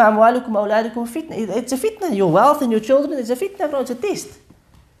 إنما أموالكم وأولادكم fitna. It's a fitna. Your wealth and your children is a fitna, bro. It's a test.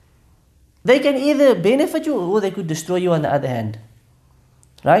 They can either benefit you or they could destroy you on the other hand.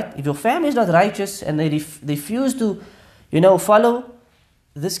 Right? If your family is not righteous and they refuse to, follow,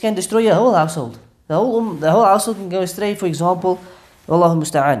 this can destroy your whole household. The whole household can go astray, for example. Wallahu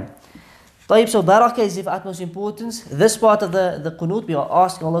musta'an. So barakah is of utmost importance. This part of the qunut, we are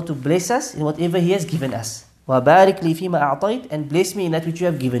asking Allah to bless us in whatever He has given us. وَبَارِكْ لِي فِي مَا أَعْطَيْتَ, and bless me in that which you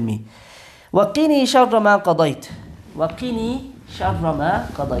have given me. وَقِنِي شَرَّ مَا قَضَيْتَ. وَقِنِي شَرَّ مَا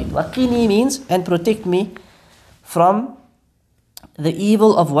قَضَيْتَ. وَقِنِي means, and protect me from the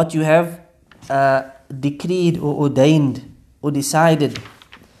evil of what you have decreed or ordained or decided.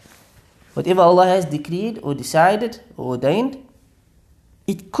 Whatever Allah has decreed or decided or ordained,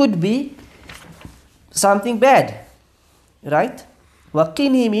 it could be something bad, right?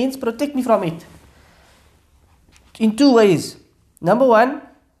 Waqini means protect me from it in two ways. Number one,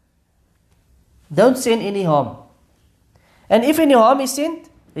 don't send any harm. And if any harm is sent,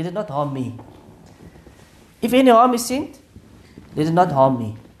 let it not harm me. If any harm is sent, let it not harm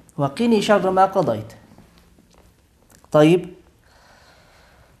me. Waqini sharra ma qadayt. طيب.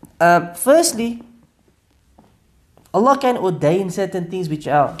 Firstly, Allah can ordain certain things which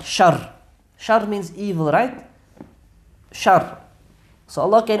are shar. Shar means evil, right? Shar. So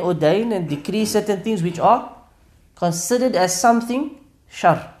Allah can ordain and decree certain things which are considered as something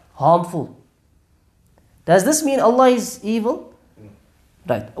shar, harmful. Does this mean Allah is evil?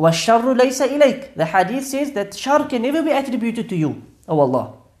 Right. وَالشَّرُّ لَيْسَ إِلَيْكَ. The hadith says that shar can never be attributed to you, O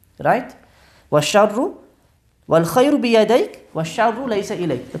Allah. Right? وَالشَّرُّ وَالْخَيْرُ بِيَدَيْكَ وَالشَّرُّ لَيْسَ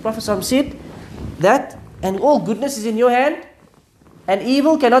إِلَيْكَ. The Prophet said that, and all goodness is in your hand, and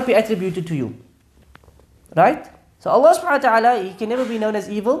evil cannot be attributed to you. Right? So Allah subhanahu wa ta'ala, He can never be known as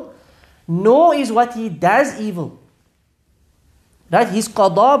evil, nor is what He does evil. Right? His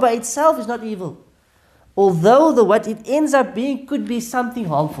qada by itself is not evil. Although what it ends up being could be something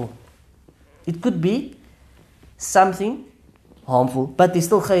harmful. It could be something harmful, but there's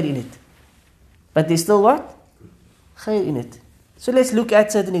still khair in it. But there's still what? Khair in it. So let's look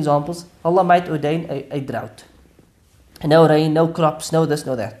at certain examples. Allah might ordain a drought. No rain, no crops, no this,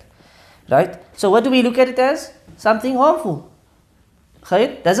 no that. Right? So what do we look at it as? Something harmful.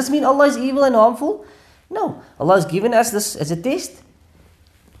 Khair? Does this mean Allah is evil and harmful? No. Allah has given us this as a test.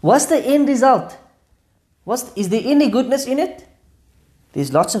 What's the end result? Is there any goodness in it?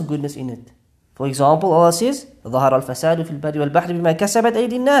 There's lots of goodness in it. For example, Allah says, ظَهَرَ الْفَسَادُ فِي الْبَرِّ وَالْبَحْرِ بِمَا كَسَبَتْ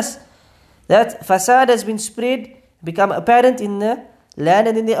أَيْدِي النَّاسِ. That fasad has been spread, become apparent in the land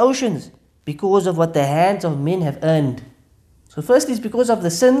and in the oceans because of what the hands of men have earned. So firstly, it's because of the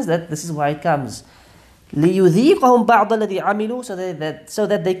sins that this is why it comes. لِيُذِيقَهُمْ بَعْضَ الَّذِي عَمِلُوا, so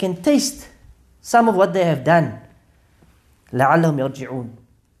that they can taste some of what they have done. لَعَلَّهُمْ يَرْجِعُونَ.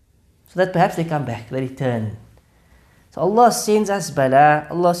 So that perhaps they come back, they return. So Allah sends us bala,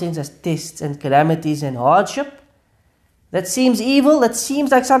 Allah sends us tests and calamities and hardship. That seems evil, that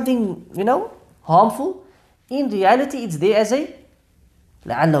seems like something, harmful. In reality, it's there as a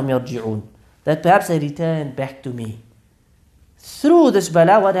لَعَلَّهُمْ يَرْجِعُونَ. That perhaps they return back to me. Through this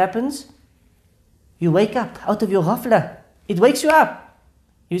bala, what happens? You wake up out of your ghafla. It wakes you up.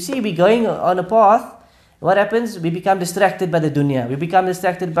 You see, we're going on a path. What happens? We become distracted by the dunya. We become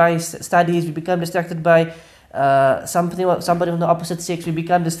distracted by studies. We become distracted by somebody from the opposite sex. We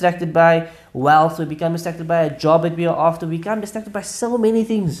become distracted by wealth. We become distracted by a job that we are after. We become distracted by so many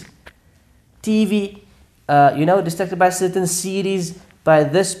things. TV, distracted by certain series, by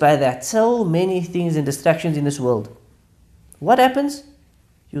this, by that. So many things and distractions in this world. What happens?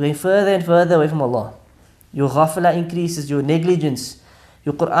 You're going further and further away from Allah. Your ghafla increases, your negligence.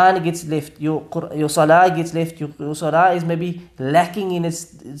 Your Quran gets left, your salah gets left, your salah is maybe lacking in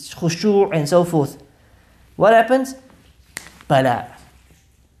its khushu' and so forth. What happens? Bala.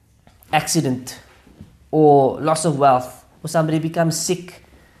 Accident. Or loss of wealth. Or somebody becomes sick.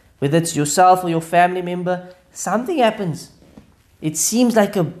 whether it's yourself or your family member, something happens. It seems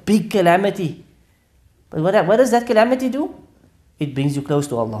like a big calamity. But what does that calamity do? It brings you close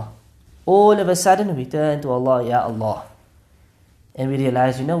to Allah. All of a sudden we turn to Allah, Ya Allah. And we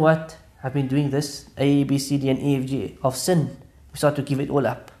realize, you know what? I've been doing this A, B, C, D and E, F, G of sin. We start to give it all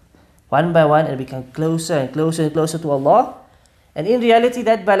up. One by one, and become closer and closer and closer to Allah. And in reality,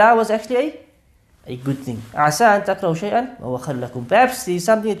 that bala was actually a good thing. Perhaps there's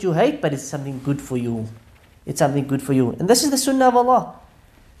something that you hate, but it's something good for you. It's something good for you. And this is the sunnah of Allah.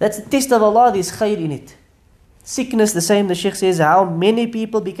 That's the test of Allah, there's khair in it. Sickness, the same, the Shaykh says, how many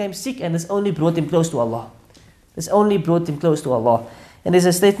people became sick and this only brought them close to Allah. This only brought them close to Allah. And there's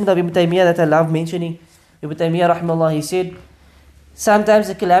a statement of Ibn Taymiyyah that I love mentioning. Ibn Taymiyyah, rahimahullah, he said, sometimes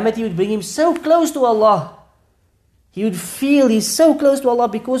the calamity would bring him so close to Allah. He would feel he's so close to Allah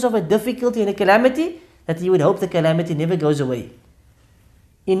because of a difficulty and a calamity that he would hope the calamity never goes away.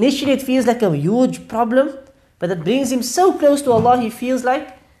 Initially it feels like a huge problem, but it brings him so close to Allah, he feels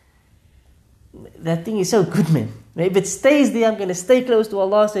like that thing is so good, man. If it stays there, I'm going to stay close to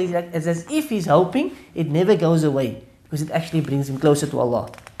Allah. So he's like, it's as if he's hoping it never goes away, because it actually brings him closer to Allah.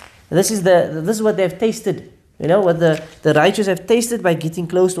 And this is what they've tasted. You know, what the righteous have tasted by getting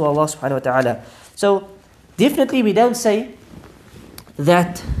close to Allah subhanahu wa ta'ala. So, definitely we don't say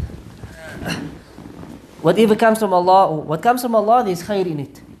that whatever comes from Allah, or what comes from Allah, there's khair in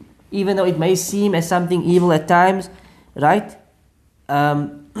it. Even though it may seem as something evil at times, right?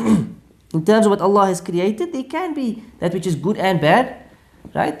 In terms of what Allah has created, there can be that which is good and bad,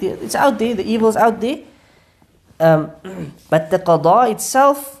 right? It's out there, the evil is out there. But the qada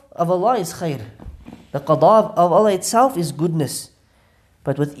itself of Allah is khair. The qada of Allah itself is goodness.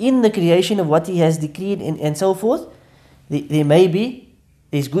 But within the creation of what He has decreed and so forth,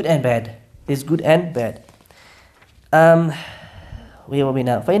 there's good and bad. There's good and bad. Where are we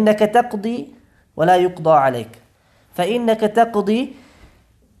now? فَإِنَّكَ تَقْضِي وَلَا يُقْضَى عَلَيْكَ فَإِنَّكَ تَقْضِي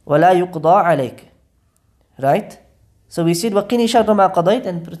وَلَا يُقْضَى عَلَيْكَ. Right? So we said, وَقِنِي شَرَّ مَا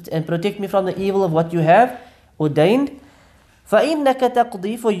قَضَيْتَ, and protect me from the evil of what you have ordained. فَإِنَّكَ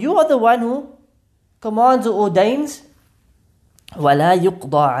تَقْضِي, for you are the one who commands or ordains. وَلَا يُقْضَى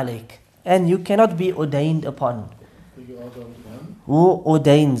عَلَيْكَ, and you cannot be ordained upon. You are the one Who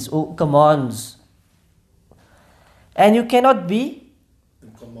ordains or commands. And you cannot be. who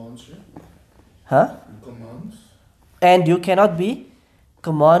commands you. Huh? Who commands. And you cannot be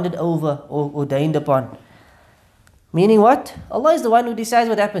commanded over or ordained upon. Meaning what? Allah is the one who decides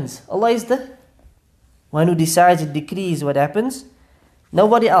what happens. Allah is the one who decides and decrees what happens.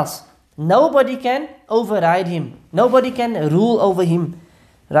 Nobody else. Nobody can override Him. Nobody can rule over Him.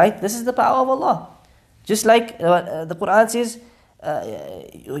 Right? This is the power of Allah. Just like the Quran says,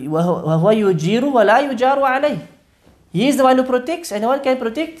 وَهُوَ يُجِيرُ وَلَا يُجَارُ عَلَيْهِ. He is the one who protects, and no one can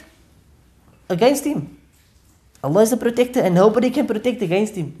protect against Him. Allah is the protector, and nobody can protect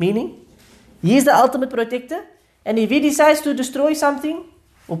against Him. Meaning, He is the ultimate protector, and if He decides to destroy something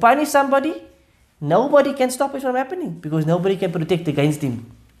or punish somebody, nobody can stop it from happening, because nobody can protect against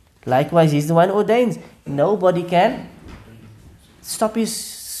Him. Likewise, He's the one who ordains. Nobody can stop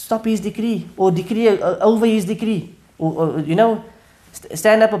His decree, or decree over His decree, or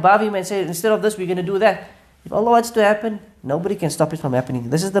stand up above Him and say, instead of this, we're going to do that. If Allah wants to happen, nobody can stop it from happening.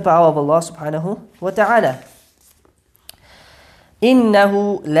 This is the power of Allah subhanahu wa ta'ala.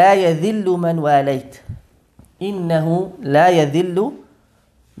 إِنَّهُ لَا يَذِلُّ مَنْ وَالَيْتَ إِنَّهُ لَا يَذِلُّ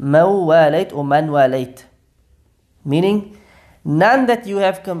مَنْ وَالَيْتَ or مَنْ وَالَيْتَ. Meaning, none that you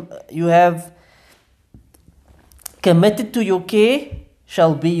have committed to your care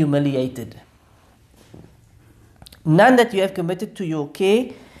shall be humiliated. None that you have committed to your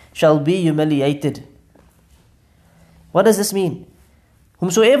care shall be humiliated. What does this mean?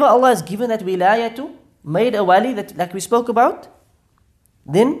 Whomsoever Allah has given that wilayah to, made a wali, that like we spoke about,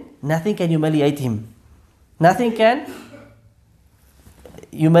 then nothing can humiliate him. Nothing can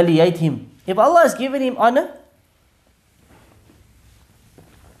humiliate him. If Allah has given him honor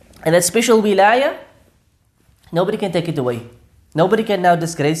and that special wilayah, nobody can take it away. Nobody can now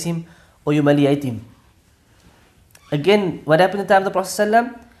disgrace him or humiliate him. Again, what happened in the time of the Prophet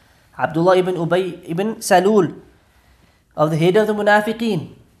ﷺ? Abdullah ibn Ubay ibn Salul, of the head of the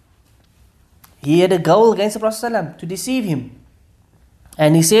Munafiqeen, he had a goal against the Prophet ﷺ to deceive him.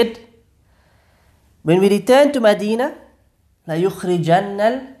 And he said, when we return to Medina, لَيُخْرِجَنَّ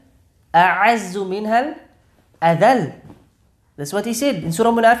الْأَعَزُّ مِنْهَا الْأَذَلُ. That's what he said in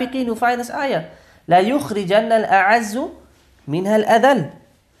Surah Munafiqeen. You find this ayah. لَيُخْرِجَنَّ الْأَعَزُّ مِنْهَا الْأَذَلُ.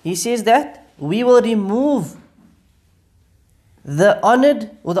 He says that we will remove the honored,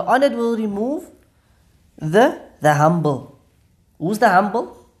 or the honored will remove the humble. Who's the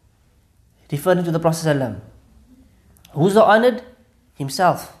humble? referring to the Prophet ﷺ. Who's the honored?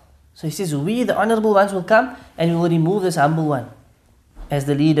 Himself. So he says, we the honorable ones will come and we will remove this humble one as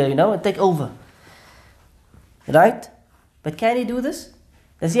the leader, and take over. Right? But can he do this?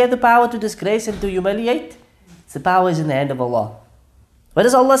 Does he have the power to disgrace and to humiliate? The power is in the hand of Allah. What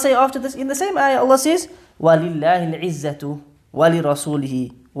does Allah say after this? In the same ayah, Allah says, وَلِلَّهِ الْعِزَّةُ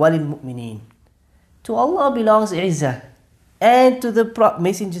وَلِرَسُولِهِ وَلِلْمُؤْمِنِينَ. To Allah belongs izzah, and to the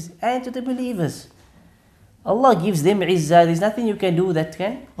messengers, and to the believers. Allah gives them izzah. There's nothing you can do that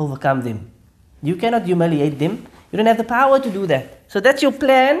can overcome them. You cannot humiliate them. You don't have the power to do that. So that's your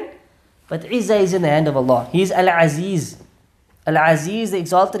plan, but izzah is in the hand of Allah. He is Al-Aziz. Al-Aziz, the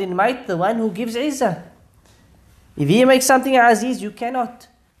exalted in might, the one who gives izzah. If He makes something Aziz, you cannot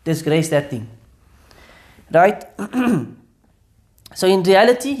disgrace that thing. Right? So in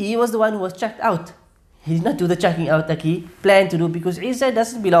reality, He was the one who was chucked out. He did not do the chucking out like He planned to do, because izzah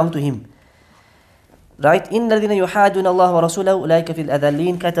doesn't belong to Him. Right? إِنَّ الَّذِينَ يُحَادُونَ اللَّهَ وَرَسُولَهُ أُولَٰئِكَ فِي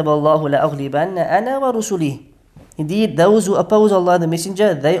الْأَذَلِّينَ كَتَبَ اللَّهُ لَأَغْلِبَنَّ أَنَا وَرُسُلِي. Indeed, those who oppose Allah and the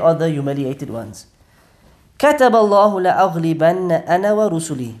Messenger, they are the humiliated ones. كَتَبَ اللَّهُ لَأَغْلِبَنَّ أَنَا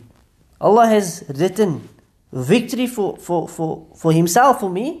وَرُسُلِي. Allah has written victory for Himself, for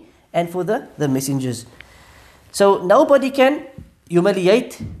me, and for the messengers. So nobody can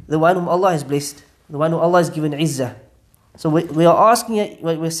humiliate the one whom Allah has blessed, the one whom Allah has given izzah. So we are asking,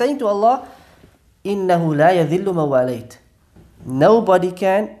 we're saying to Allah, إِنَّهُ لَا يَذِلُّ مَنْ وَالَيْتَ. Nobody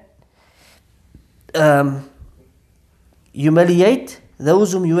can humiliate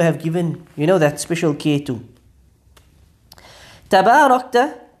those whom you have given, that special care to.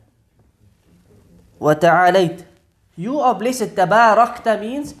 تَبَارَكْتَ وَتَعَالَيْتَ. You are blessed. تَبَارَكْتَ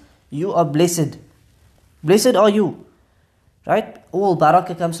means you are blessed. Blessed are you. Right? All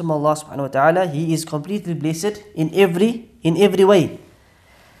barakah comes from Allah subhanahu wa ta'ala. He is completely blessed in every way.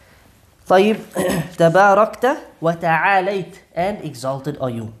 طيب. تَبَارَكْتَ وَتَعَالَيْتَ. And exalted are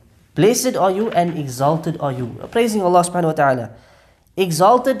you. Blessed are you and exalted are you. Praising Allah subhanahu wa ta'ala.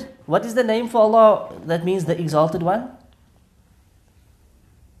 Exalted, what is the name for Allah that means the exalted one?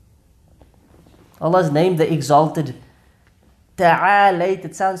 Allah's name, the exalted. Ta'alayt,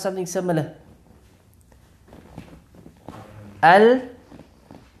 it sounds something similar.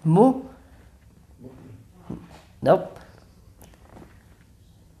 Nope.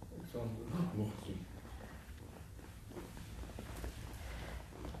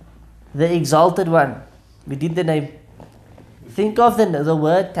 The exalted one. We did the name. Think of the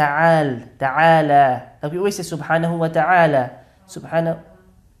word ta'ala. Like we always say subhanahu wa ta'ala. Subhanahu.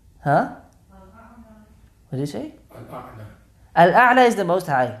 Huh? What did you say? Al-A'la. Al-A'la is the most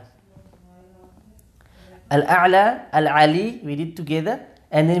high. Al-A'la, Al-Ali, we did together.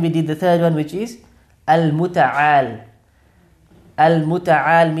 And then we did the third one, which is Al-Muta'al.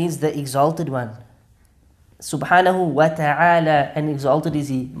 Al-Muta'al means the exalted one. Subhanahu wa ta'ala, and exalted is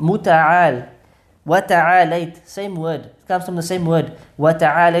He. Muta'al. Wa ta'alayt, same word. It comes from the same word. Wa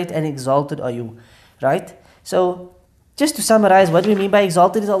ta'alayt, and exalted are you. Right? So, just to summarize, what we mean by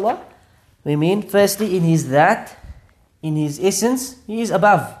exalted is Allah. We mean, firstly, in His that, in His essence, He is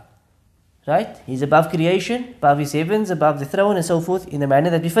above. Right? He's above creation, above His heavens, above the throne, and so forth, in the manner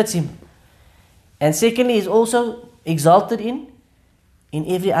that befits Him. And secondly, He's also exalted in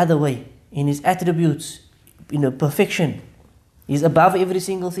every other way, in His attributes, perfection. He's above every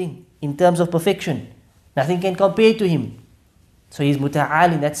single thing, in terms of perfection. Nothing can compare to Him. So He's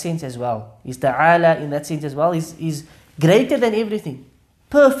muta'al in that sense as well. He's ta'ala in that sense as well. He's greater than everything.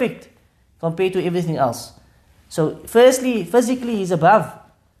 Perfect compared to everything else. So firstly, physically He's above.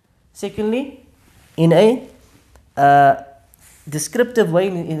 Secondly, in a descriptive way,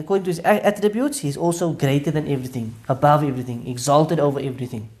 according to His attributes, He's also greater than everything, above everything, exalted over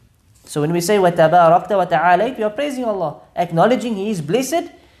everything. So when we say وَتَبَارَكْتَ وَتَعَالَيْتَ, we are praising Allah, acknowledging He is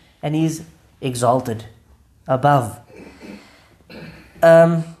blessed and He is exalted, above.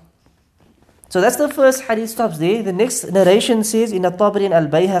 So that's the first hadith, stops there. The next narration says in At-Tabari and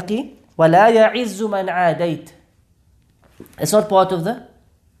Al-Bayhaqi, وَلَا يَعِزُّ مَنْ عَادَيْتَ. It's not part of the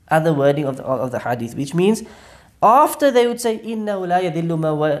other wording of the hadith, which means after they would say إِنَّهُ لَا يَذِلُّ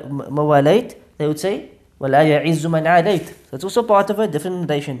مَوَالَيْتَ, they would say وَلَا يَعِزُّ مَنْ عَادَيْتَ. So it's also part of a different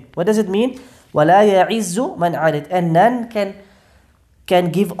narration. What does it mean? وَلَا يَعِزُّ مَنْ عَادَيْتَ. And none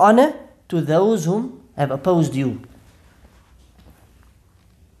can give honor to those whom have opposed you.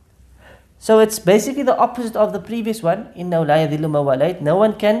 So it's basically the opposite of the previous one. إِنَّهُ لَا يَذِلُّ مَوَالَيْتَ. No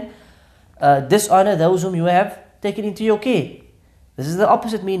one can dishonor those whom you have taken into your care. This is the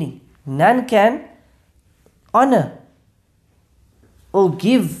opposite meaning. None can honor or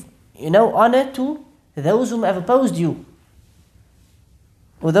give, honor to those whom have opposed you.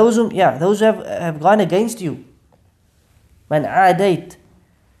 Or those who have gone against you. Man adait.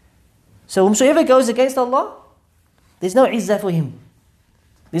 So whomsoever goes against Allah, there's no izzah for him.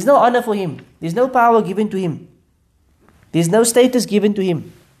 There's no honor for him. There's no power given to him. There's no status given to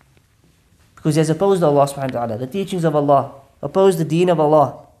him. Because he has opposed Allah subhanahu wa ta'ala, the teachings of Allah, opposed the deen of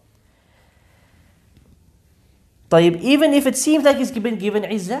Allah. طيب, even if it seems like he's been given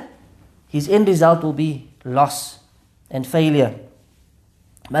izzah, his end result will be loss and failure.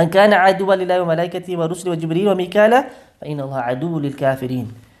 من كان عدوا لله وملائكته ورسله وجبريل وميكالا فإن الله عدو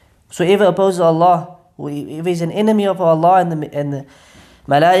للكافرين. So whoever opposes Allah, whoever is an enemy of Allah and the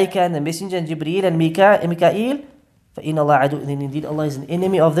Malaika and the Messenger and Jibreel and Mikael, فإن الله عدو, then indeed Allah is an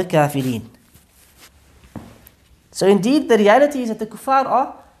enemy of the kafirin. So indeed the reality is that the kuffar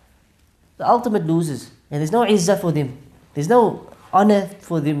are the ultimate losers. And there's no izzah for them. There's no honor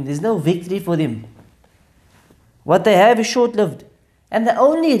for them. There's no victory for them. What they have is short-lived. And the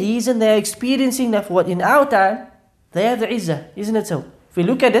only reason they are experiencing that, what in our time, they have the izzah, isn't it so? If we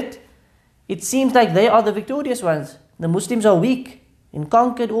look at it, it seems like they are the victorious ones. The Muslims are weak and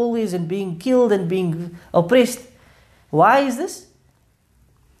conquered always and being killed and being oppressed. Why is this?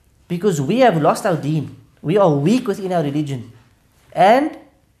 Because we have lost our deen. We are weak within our religion. And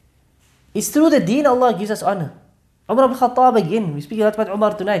it's through the deen Allah gives us honor. Umar ibn Khattab again, we speak a lot about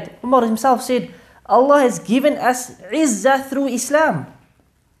Umar tonight. Umar himself said, Allah has given us izzah through Islam.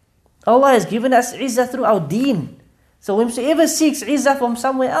 Allah has given us izzah through our deen. So whoever seeks izzah from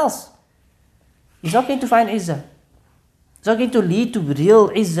somewhere else, he's not going to find izzah. It's not going to lead to real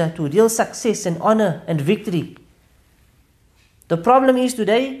izzah, to real success and honor and victory. The problem is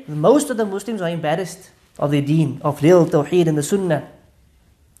today, most of the Muslims are embarrassed of their deen, of real tawheed and the sunnah.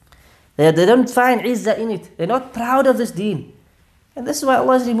 They don't find izzah in it. They're not proud of this deen. And this is why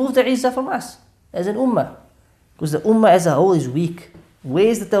Allah has removed the izzah from us as an ummah. Because the ummah as a whole is weak. Where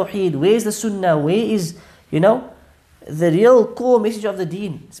is the tawheed? Where is the sunnah? Where is, the real core message of the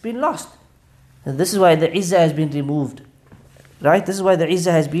deen? It's been lost. And this is why the izzah has been removed. Right? This is why the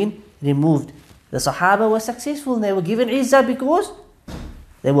izzah has been removed. The Sahaba were successful and they were given izzah because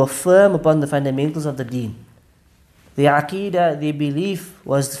they were firm upon the fundamentals of the deen. Their aqeedah, their belief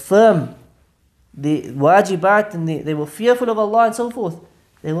was firm. The wajibat, and they were fearful of Allah and so forth.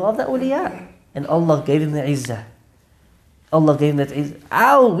 They were of the awliya. And Allah gave them the izzah. Allah gave them that izzah.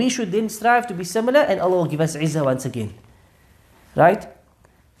 How we should then strive to be similar, and Allah will give us izzah once again. Right?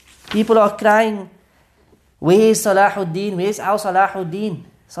 People are crying, where is Salahuddin? Where is our Salahuddin?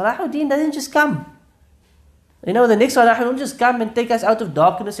 Salahuddin doesn't just come. The next Salahuddin won't just come and take us out of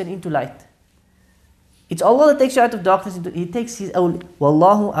darkness and into light. It's Allah that takes you out of darkness into, He takes His own.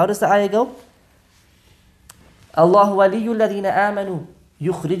 Wallahu, how does the ayah go? Allahu waliyul ladina amanu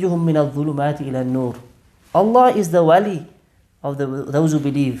yukhrijuhum min al-dhulumati ila an-nur. Allah is the wali of those who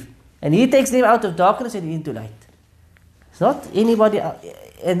believe. And He takes them out of darkness and into light. It's not anybody else.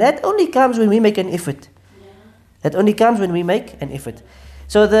 And that only comes when we make an effort. That only comes when we make an effort.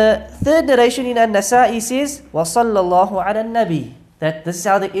 So the third narration in An-Nasa'i says, وَصَلَّى اللَّهُ عَلَى النَّبِي. That this is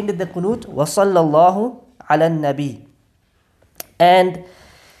how they ended the qunut. وَصَلَّى اللَّهُ عَلَى النَّبِي. And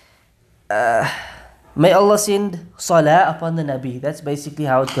may Allah send salah upon the Nabi. That's basically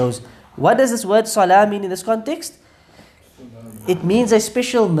how it goes. What does this word salah mean in this context? It means a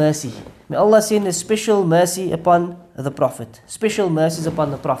special mercy. May Allah send a special mercy upon the Prophet. Special mercies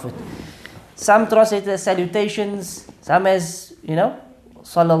upon the Prophet. Some translate as salutations. Some as,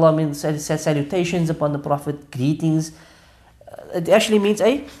 sallallahu means salutations upon the Prophet, greetings. It actually means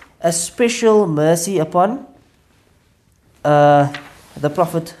a special mercy upon the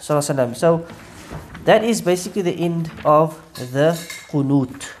Prophet sallallahu alaihi wasallam. So that is basically the end of the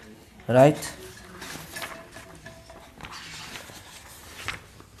qunut, right?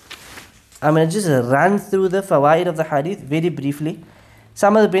 I'm going to just run through the fawaid of the hadith very briefly.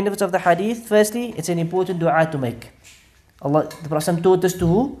 Some of the benefits of the hadith. Firstly, it's an important dua to make. The Prophet taught us to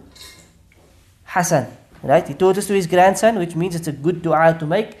who? Hassan, right? He taught us to his grandson, which means it's a good dua to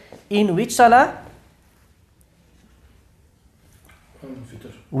make. In which salah?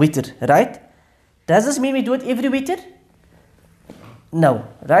 Witr, right? Does this mean we do it every witr? No,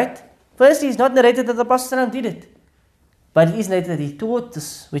 right? Firstly, it's not narrated that the Prophet ﷺ did it. But it is narrated that he taught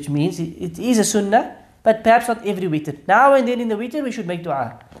this, which means it is a sunnah, but perhaps not every witr. Now and then in the witr, we should make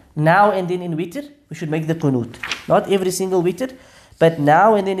dua. Now and then in witr, we should make the qunut. Not every single witr, but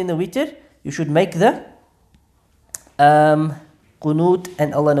now and then in the witr, you should make the qunut,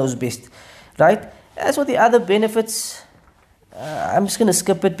 and Allah knows best. Right? As for the other benefits, I'm just going to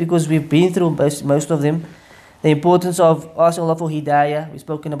skip it because we've been through most of them. The importance of asking Allah for hidayah, we've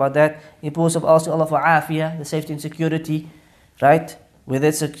spoken about that. The importance of asking Allah for afiyah, the safety and security, right? whether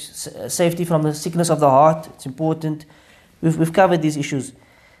it's safety from the sickness of the heart, it's important. We've covered these issues.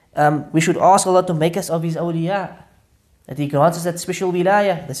 We should ask Allah to make us of His awliya, that He grants us that special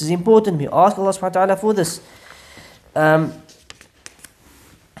wilayah. This is important. We ask Allah subhanahu wa ta'ala for this.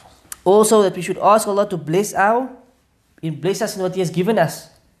 Also that we should ask Allah to bless us in what He has given us.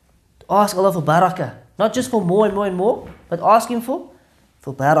 To ask Allah for barakah. Not just for more and more and more, but ask Him for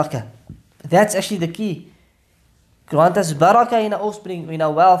barakah. That's actually the key. Grant us barakah in our offspring, in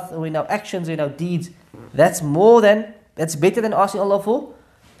our wealth, or in our actions, in our deeds. That's better than asking Allah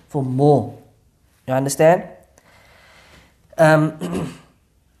for more. You understand?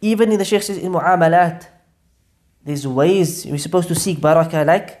 Even in the Shaykh says in mu'amalat, there's ways we're supposed to seek barakah,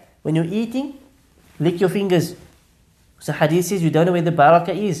 like when you're eating, lick your fingers. So hadith says you don't know where the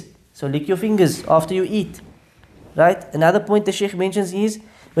barakah is, so lick your fingers after you eat. Right? Another point the Shaykh mentions is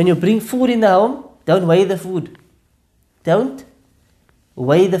when you bring food in the home, don't weigh the food. Don't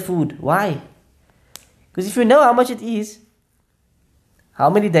weigh the food. Why? Because if you know how much it is, how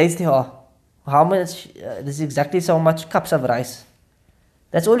many days there are, how much, this is exactly so much cups of rice.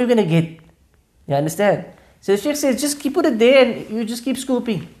 That's all you're going to get. You understand? So the Shaykh says, just put it there and you just keep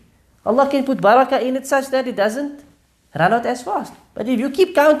scooping. Allah can put barakah in it such that it doesn't run out as fast. But if you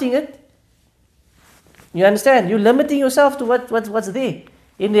keep counting it, you understand? You're limiting yourself to what's there.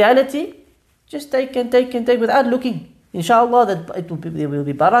 In reality, just take and take and take without looking. Inshallah, there will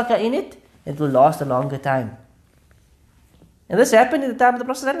be barakah in it. It will last a longer time. And this happened in the time of the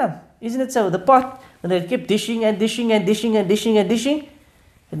Prophet ﷺ. Isn't it so? The pot, when they kept dishing and dishing and dishing and dishing and dishing,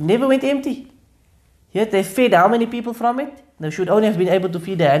 it never went empty. Yet they fed how many people from it? They should only have been able to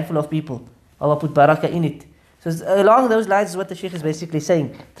feed a handful of people. Allah put barakah in it. So along those lines is what the Shaykh is basically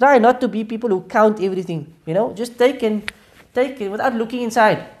saying. Try not to be people who count everything. Just take it without looking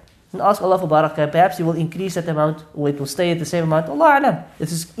inside. And ask Allah for barakah. Perhaps He will increase that amount, or it will stay at the same amount. Allah alam.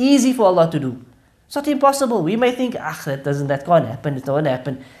 This is easy for Allah to do. It's not impossible. We may think, that can't happen, it won't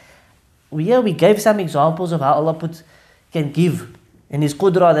happen. We gave some examples of how Allah can give. And His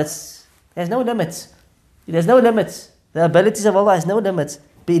qudra, there's no limits. There's no limits. The abilities of Allah has no limits.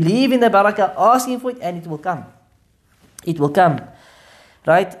 Believe in the barakah, ask Him for it, and it will come. It will come.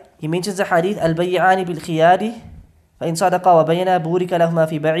 Right? He mentions the hadith, al-bayyani bil-khiyari, فإن صدقا وبينا بورك لهما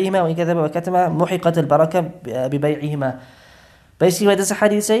في بيعهما وإن كذبا وكتما محقت البركة ببيعهما. Basically, what does the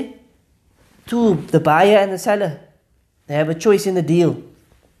hadith say? The buyer and the seller, they have a choice in the deal,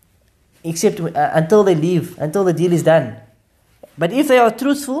 except until they leave, until the deal is done. But if they are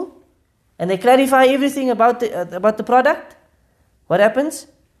truthful and they clarify everything about the product, what happens?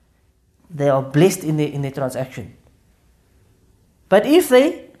 They are blessed in their transaction. But if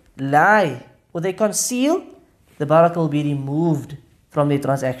they lie or they conceal, the barakah will be removed from their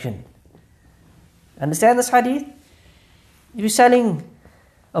transaction. Understand this hadith? If you're selling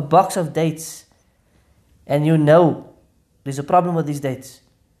a box of dates and you know there's a problem with these dates,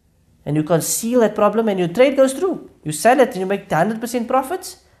 and you conceal that problem and your trade goes through, you sell it and you make 100%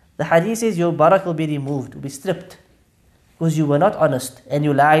 profits, the hadith says your barakah will be removed, will be stripped, because you were not honest and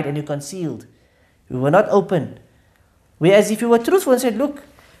you lied and you concealed. You were not open. Whereas if you were truthful and said, look,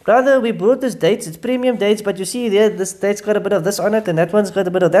 brother, we brought this dates, it's premium dates, but you see there, this date's got a bit of this on it, and that one's got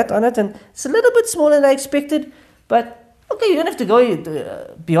a bit of that on it, and it's a little bit smaller than I expected, but okay, you don't have to go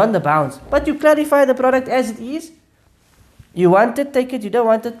beyond the bounds. But you clarify the product as it is. You want it, take it. You don't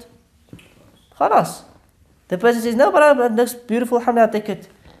want it, khalas. The person says, no, but it looks beautiful, alhamdulillah, take it.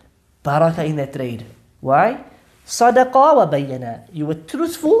 Barakah in that trade. Why? Sadaqa wa bayyana. You were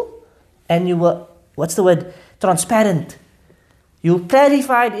truthful and you were, transparent. You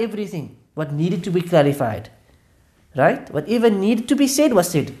clarified everything, what needed to be clarified. Right? Whatever needed to be said was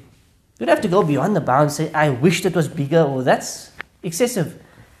said. You don't have to go beyond the bounds, say, I wished it was bigger, or that's excessive.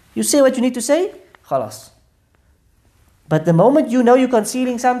 You say what you need to say, khalas. But the moment you know you're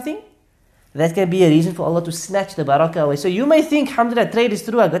concealing something, that can be a reason for Allah to snatch the barakah away. So you may think, alhamdulillah, trade is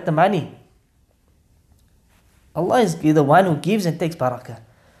through, I got the money. Allah is the one who gives and takes barakah.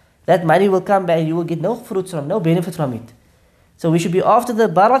 That money will come back and you will get no fruits from, no benefit from it. So we should be after the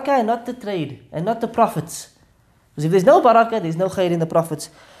barakah and not the trade, and not the profits. Because if there's no barakah, there's no khair in the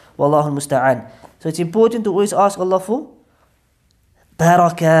profits. Wallahu musta'an. So it's important to always ask Allah for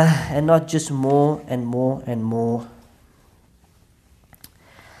barakah and not just more and more and more.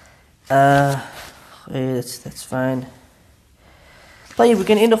 That's fine. طيب, we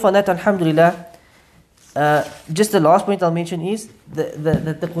can end off on that, alhamdulillah. Just the last point I'll mention is that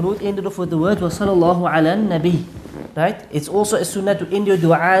the qunut ended off with the word was sallallahu ala nabi. Right? It's also a sunnah to end your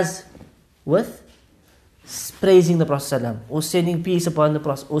du'as with praising the Prophet ﷺ, or sending peace upon the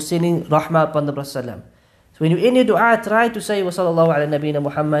Prophet, or sending rahmah upon the Prophet ﷺ. So So when you end your dua, try to say wa sallallahu ala nabiyyina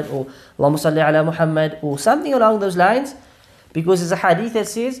Muhammad or Allahumma salli ala Muhammad or something along those lines, because there's a hadith that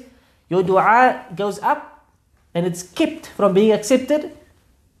says your dua goes up and it's kept from being accepted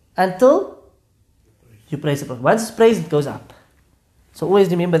until you praise the Prophet. Once it's praised, it goes up. So always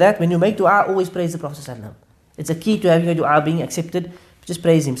remember that. When you make dua, always praise the Prophet ﷺ. It's a key to having your dua being accepted. Just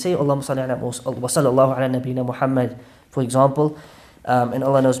praise him. Say Allahumma salli ala wa sallallahu ala nabiyyina Muhammad, for example. And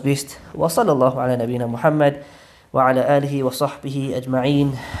Allah knows best. Wa sallallahu ala nabiyyina Muhammad wa ala alihi wa sahbihi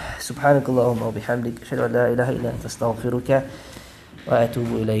ajma'een. Subhanakallahumma wa bihamdik. Ashhadu an la ilaha illa anta astaghfiruka wa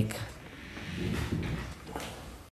atubu ilayk.